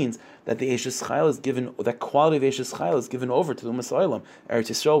Aramis means that the Eshes Chayil is given, that quality of Eshes Chayil is given over to the Umas Olam. Eretz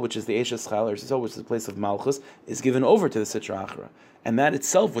Yisrael, which is the Eshes Chayil, Eretz Yisrael, which is the place of Malchus, is given over to the Sitra Achra. And that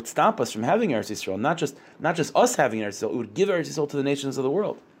itself would stop us from having Eretz Yisrael, not just us having Eretz Yisrael, it would give Eretz Yisrael to the nations of the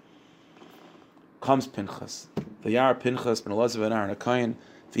world. Comes Pinchas, the Yar Pinchas, Ben Elazar Ben Aaron, a Kayin,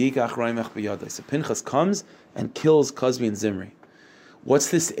 V'yikach Raimech b'yadai. So Pinchas comes and kills Kozbi and Zimri.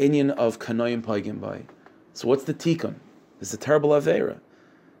 What's this inyan of Kanoim Paigim by? So what's the tikkun? It's a terrible Aveira.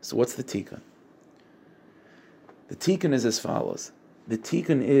 So what's the tikkun? The tikkun is as follows. The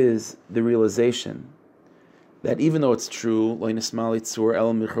tikkun is the realization that even though it's true, that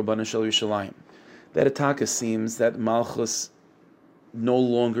Ataka seems that Malchus no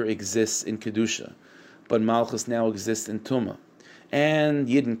longer exists in Kedusha, but Malchus now exists in Tumah. And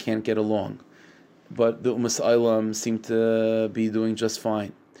Yidden can't get along. But the Umas Olam seem to be doing just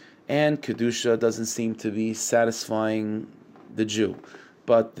fine. And Kedusha doesn't seem to be satisfying the Jew.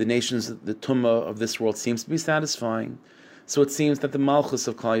 But the nations, the Tumah of this world seems to be satisfying. So it seems that the Malchus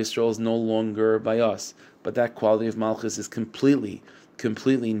of Klal Yisrael is no longer by us. But that quality of Malchus is completely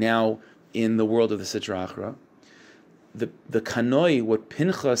now in the world of the Sitra Achra. The Kanoi, what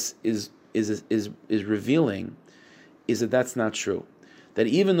Pinchas is revealing, is that that's not true. That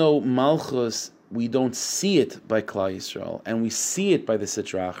even though Malchus, we don't see it by Klal Yisrael, and we see it by the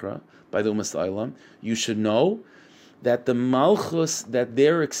Sitra Achra, by the Umas Olam, you should know that the Malchus that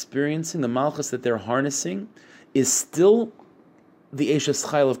they're experiencing, the Malchus that they're harnessing, is still the Eshes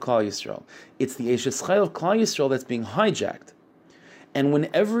Chayil of Klal Yisrael. It's the Eshes Chayil of Klal Yisrael that's being hijacked. And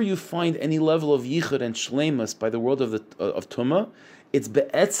whenever you find any level of Yichud and Shleimus by the world of Tumah, it's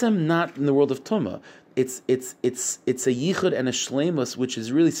be'etzem not in the world of Tumah. It's a Yichud and a Shleimus which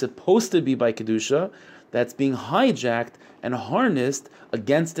is really supposed to be by Kedusha, that's being hijacked and harnessed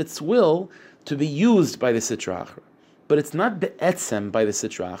against its will to be used by the Sitra Achra. But it's not be'etzem by the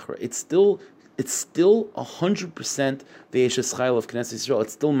Sitra Achra. It's still 100% the Eshes Chayil of Knesset Yisrael.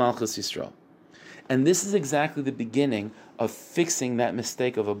 It's still Malchus Yisrael. And this is exactly the beginning of fixing that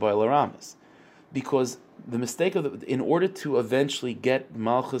mistake of a Boil Aramis. Because the mistake in order to eventually get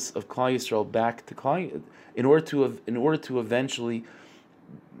Malchus of Klal Yisrael back to Klal, in order to eventually,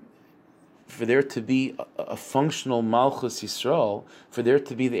 for there to be a functional Malchus Yisrael, for there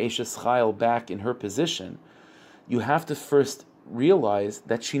to be the Eshes Chayil back in her position, you have to first realize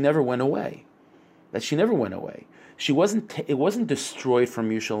that she never went away. It wasn't destroyed from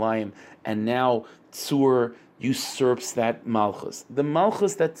Yerushalayim, and now Tzur usurps that Malchus. The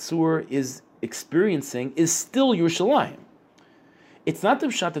Malchus that Tzur is experiencing is still Yerushalayim. It's not the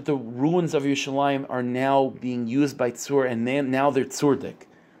pshat that the ruins of Yerushalayim are now being used by Tzur and now they're Tzurdik.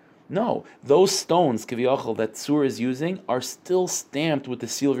 No, those stones, Kiviyachal, that Tzur is using are still stamped with the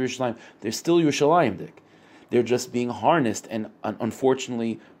seal of Yerushalayim. They're still Yerushalayimdik. They're just being harnessed and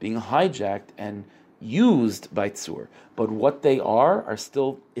unfortunately being hijacked and used by Tzur. But what they are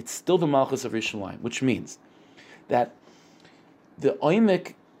still the Malchus of Yerushalayim, which means that the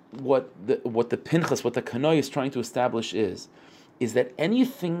Oimek, what the Pinchas, what the Kanoi is trying to establish is that any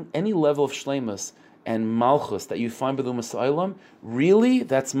level of Shleimus and Malchus that you find by the Umas Olam, really,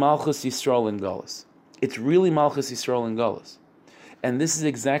 that's Malchus Yisrael in Galus. It's really Malchus Yisrael in Galus. And this is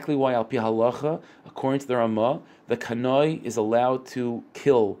exactly why, Al Pi Halacha, according to the Ramah, the Kanoi is allowed to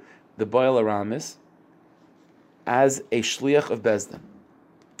kill the Boil Aramis as a shliach of Bezdin.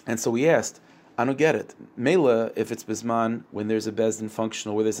 And so we asked, I don't get it. Mela, if it's Bisman, when there's a Bezdin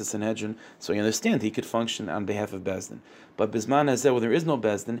functional, where there's a Sanhedrin, so you understand he could function on behalf of Bezdin. But Bisman has said, well, there is no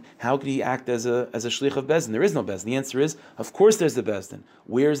Bezdin, how could he act as a shliach of Bezdin? There is no Bezdin. The answer is, of course there's the Bezdin.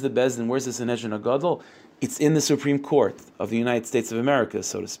 Where's the Bezdin? Where's the Sanhedrin Agadol? It's in the Supreme Court of the United States of America,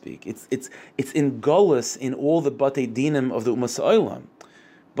 so to speak. It's in Gullus, in all the Batei Dinim of the Umas Olam.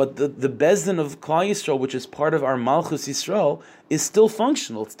 But the Bezdin of Klal Yisrael, which is part of our Malchus Yisrael, is still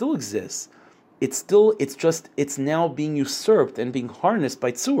functional. It still exists. It's now being usurped and being harnessed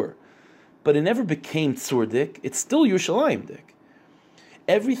by Tzur. But it never became Tzurdik. It's still Yerushalayimdik.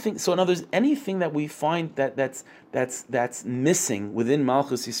 Everything. So in other words, anything that we find that's missing within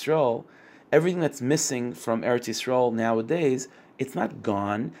Malchus Yisrael, everything that's missing from Eretz Yisrael nowadays, it's not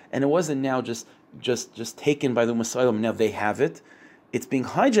gone, and it wasn't now just taken by the Messiah. Now they have it. It's being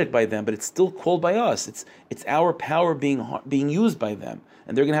hijacked by them, but it's still called by us. It's our power being used by them,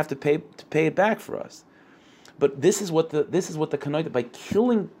 and they're going to have to pay it back for us. But this is what the Kanoita, by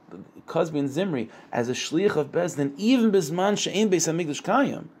killing Cozbi and Zimri as a shliach of Bezdin, even bisman she'ein beis hamikdash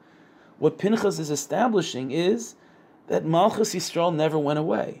kayim, what Pinchas is establishing is that Malchus Yisrael never went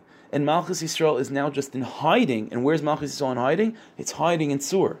away, and Malchus Yisrael is now just in hiding. And where's Malchus Yisrael in hiding? It's hiding in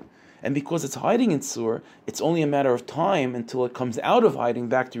Tzur. And because it's hiding in Tzur, it's only a matter of time until it comes out of hiding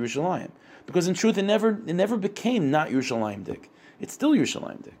back to Yerushalayim. Because in truth, it never became not Yerushalayimdik. It's still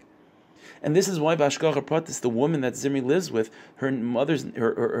Yerushalayimdik. And this is why Bashgacha Pratis, the woman that Zimri lives with, her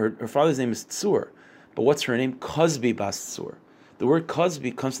father's name is Tzur. But what's her name? Cozbi Bas Tzur. The word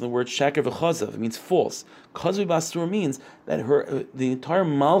Cozbi comes from the word Shaker v'Chazav. It means false. Cozbi Bas Tzur means that the entire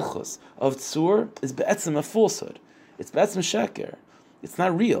Malchus of Tzur is be'etzem a falsehood. It's be'etzem Shaker. It's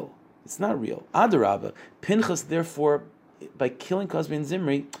not real. It's not real. Adarabba. Pinchas, therefore, by killing Cozbi and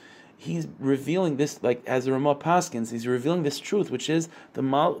Zimri, he's revealing this, like as the Ramah Paskins, he's revealing this truth, which is the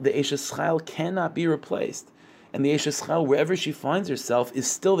Eshes Chayil cannot be replaced. And the Eshes Chayil, wherever she finds herself, is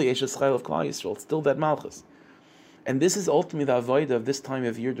still the Eshes Chayil of Klal Yisrael. It's still that Malchus. And this is ultimately the Avodah of this time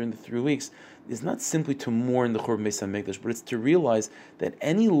of year during the 3 weeks, is not simply to mourn the Churban Beis HaMikdash, but it's to realize that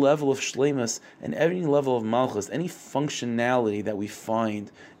any level of Shleimus and any level of Malchus, any functionality that we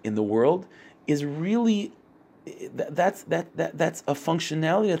find in the world is really, that's a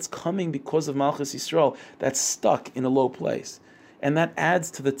functionality that's coming because of Malchus Yisrael that's stuck in a low place. And that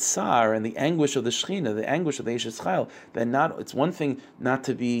adds to the tsar and the anguish of the Shechina, the anguish of the Eshes Chayil. That it's one thing not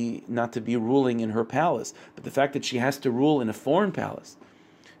to be ruling in her palace, but the fact that she has to rule in a foreign palace.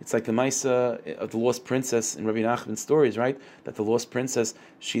 It's like the Maisa of the lost princess in Rabbi Nachman's stories, right? That the lost princess,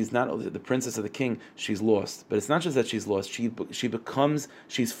 she's not the princess of the king, she's lost. But it's not just that she's lost;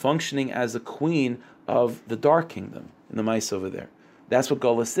 she's functioning as a queen of the dark kingdom in the Maisa over there. That's what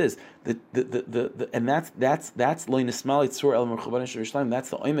Golus is. And that's Lo Nismali Tzur El Merchuban Yerushalayim. That's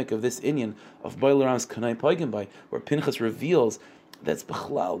the oimek of this inyan of Boiler Ram's Kanai Poigenbai, where Pinchas reveals that's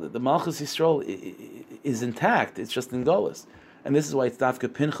Bechlal, that the Malchus Yisrael is intact. It's just in Golus. And this is why it's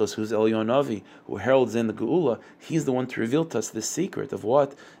Dafka Pinchas, who's Elyon Navi, who heralds in the Geula. He's the one to reveal to us the secret of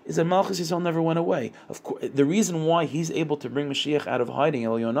what is that Malchus Yisrael never went away. Of course, the reason why he's able to bring Mashiach out of hiding,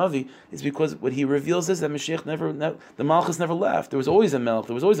 Elyon Navi, is because what he reveals is that Mashiach the Malchus never left. There was always a Melech.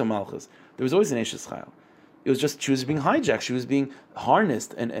 There was always a Malchus. There was always an Eshes Chayil. It was just she was being hijacked. She was being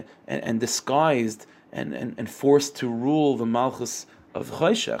harnessed and disguised and forced to rule the Malchus of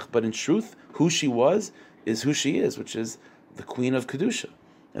Chayshach. But in truth, who she was is who she is, which is the queen of Kedusha,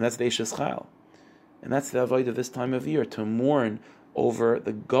 and that's the Eshes Chayil. And that's the avoid of this time of year, to mourn over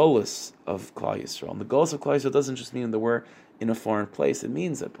the gullus of Klal Yisrael. And the gullus of Klal Yisrael doesn't just mean that we're in a foreign place. It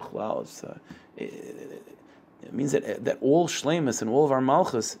means that it means that all shleimus and all of our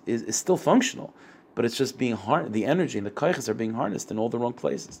malchus is still functional, but it's just being the energy and the kaiches are being harnessed in all the wrong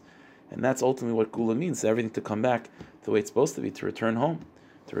places. And that's ultimately what Gula means, everything to come back the way it's supposed to be, to return home.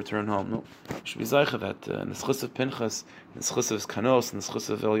 No, should be zeicha that in the schus of Pinchas, in the schus of Kanos, in the schus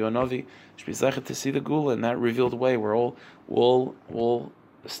of Elyon Navi, should be zeicha to see the Gula in that revealed way, where all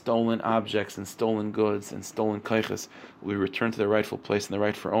stolen objects and stolen goods and stolen kaiches will return to their rightful place and the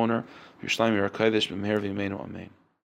rightful owner. Yerushalayim Yerakaydish B'meher V'Yimeinu Amen.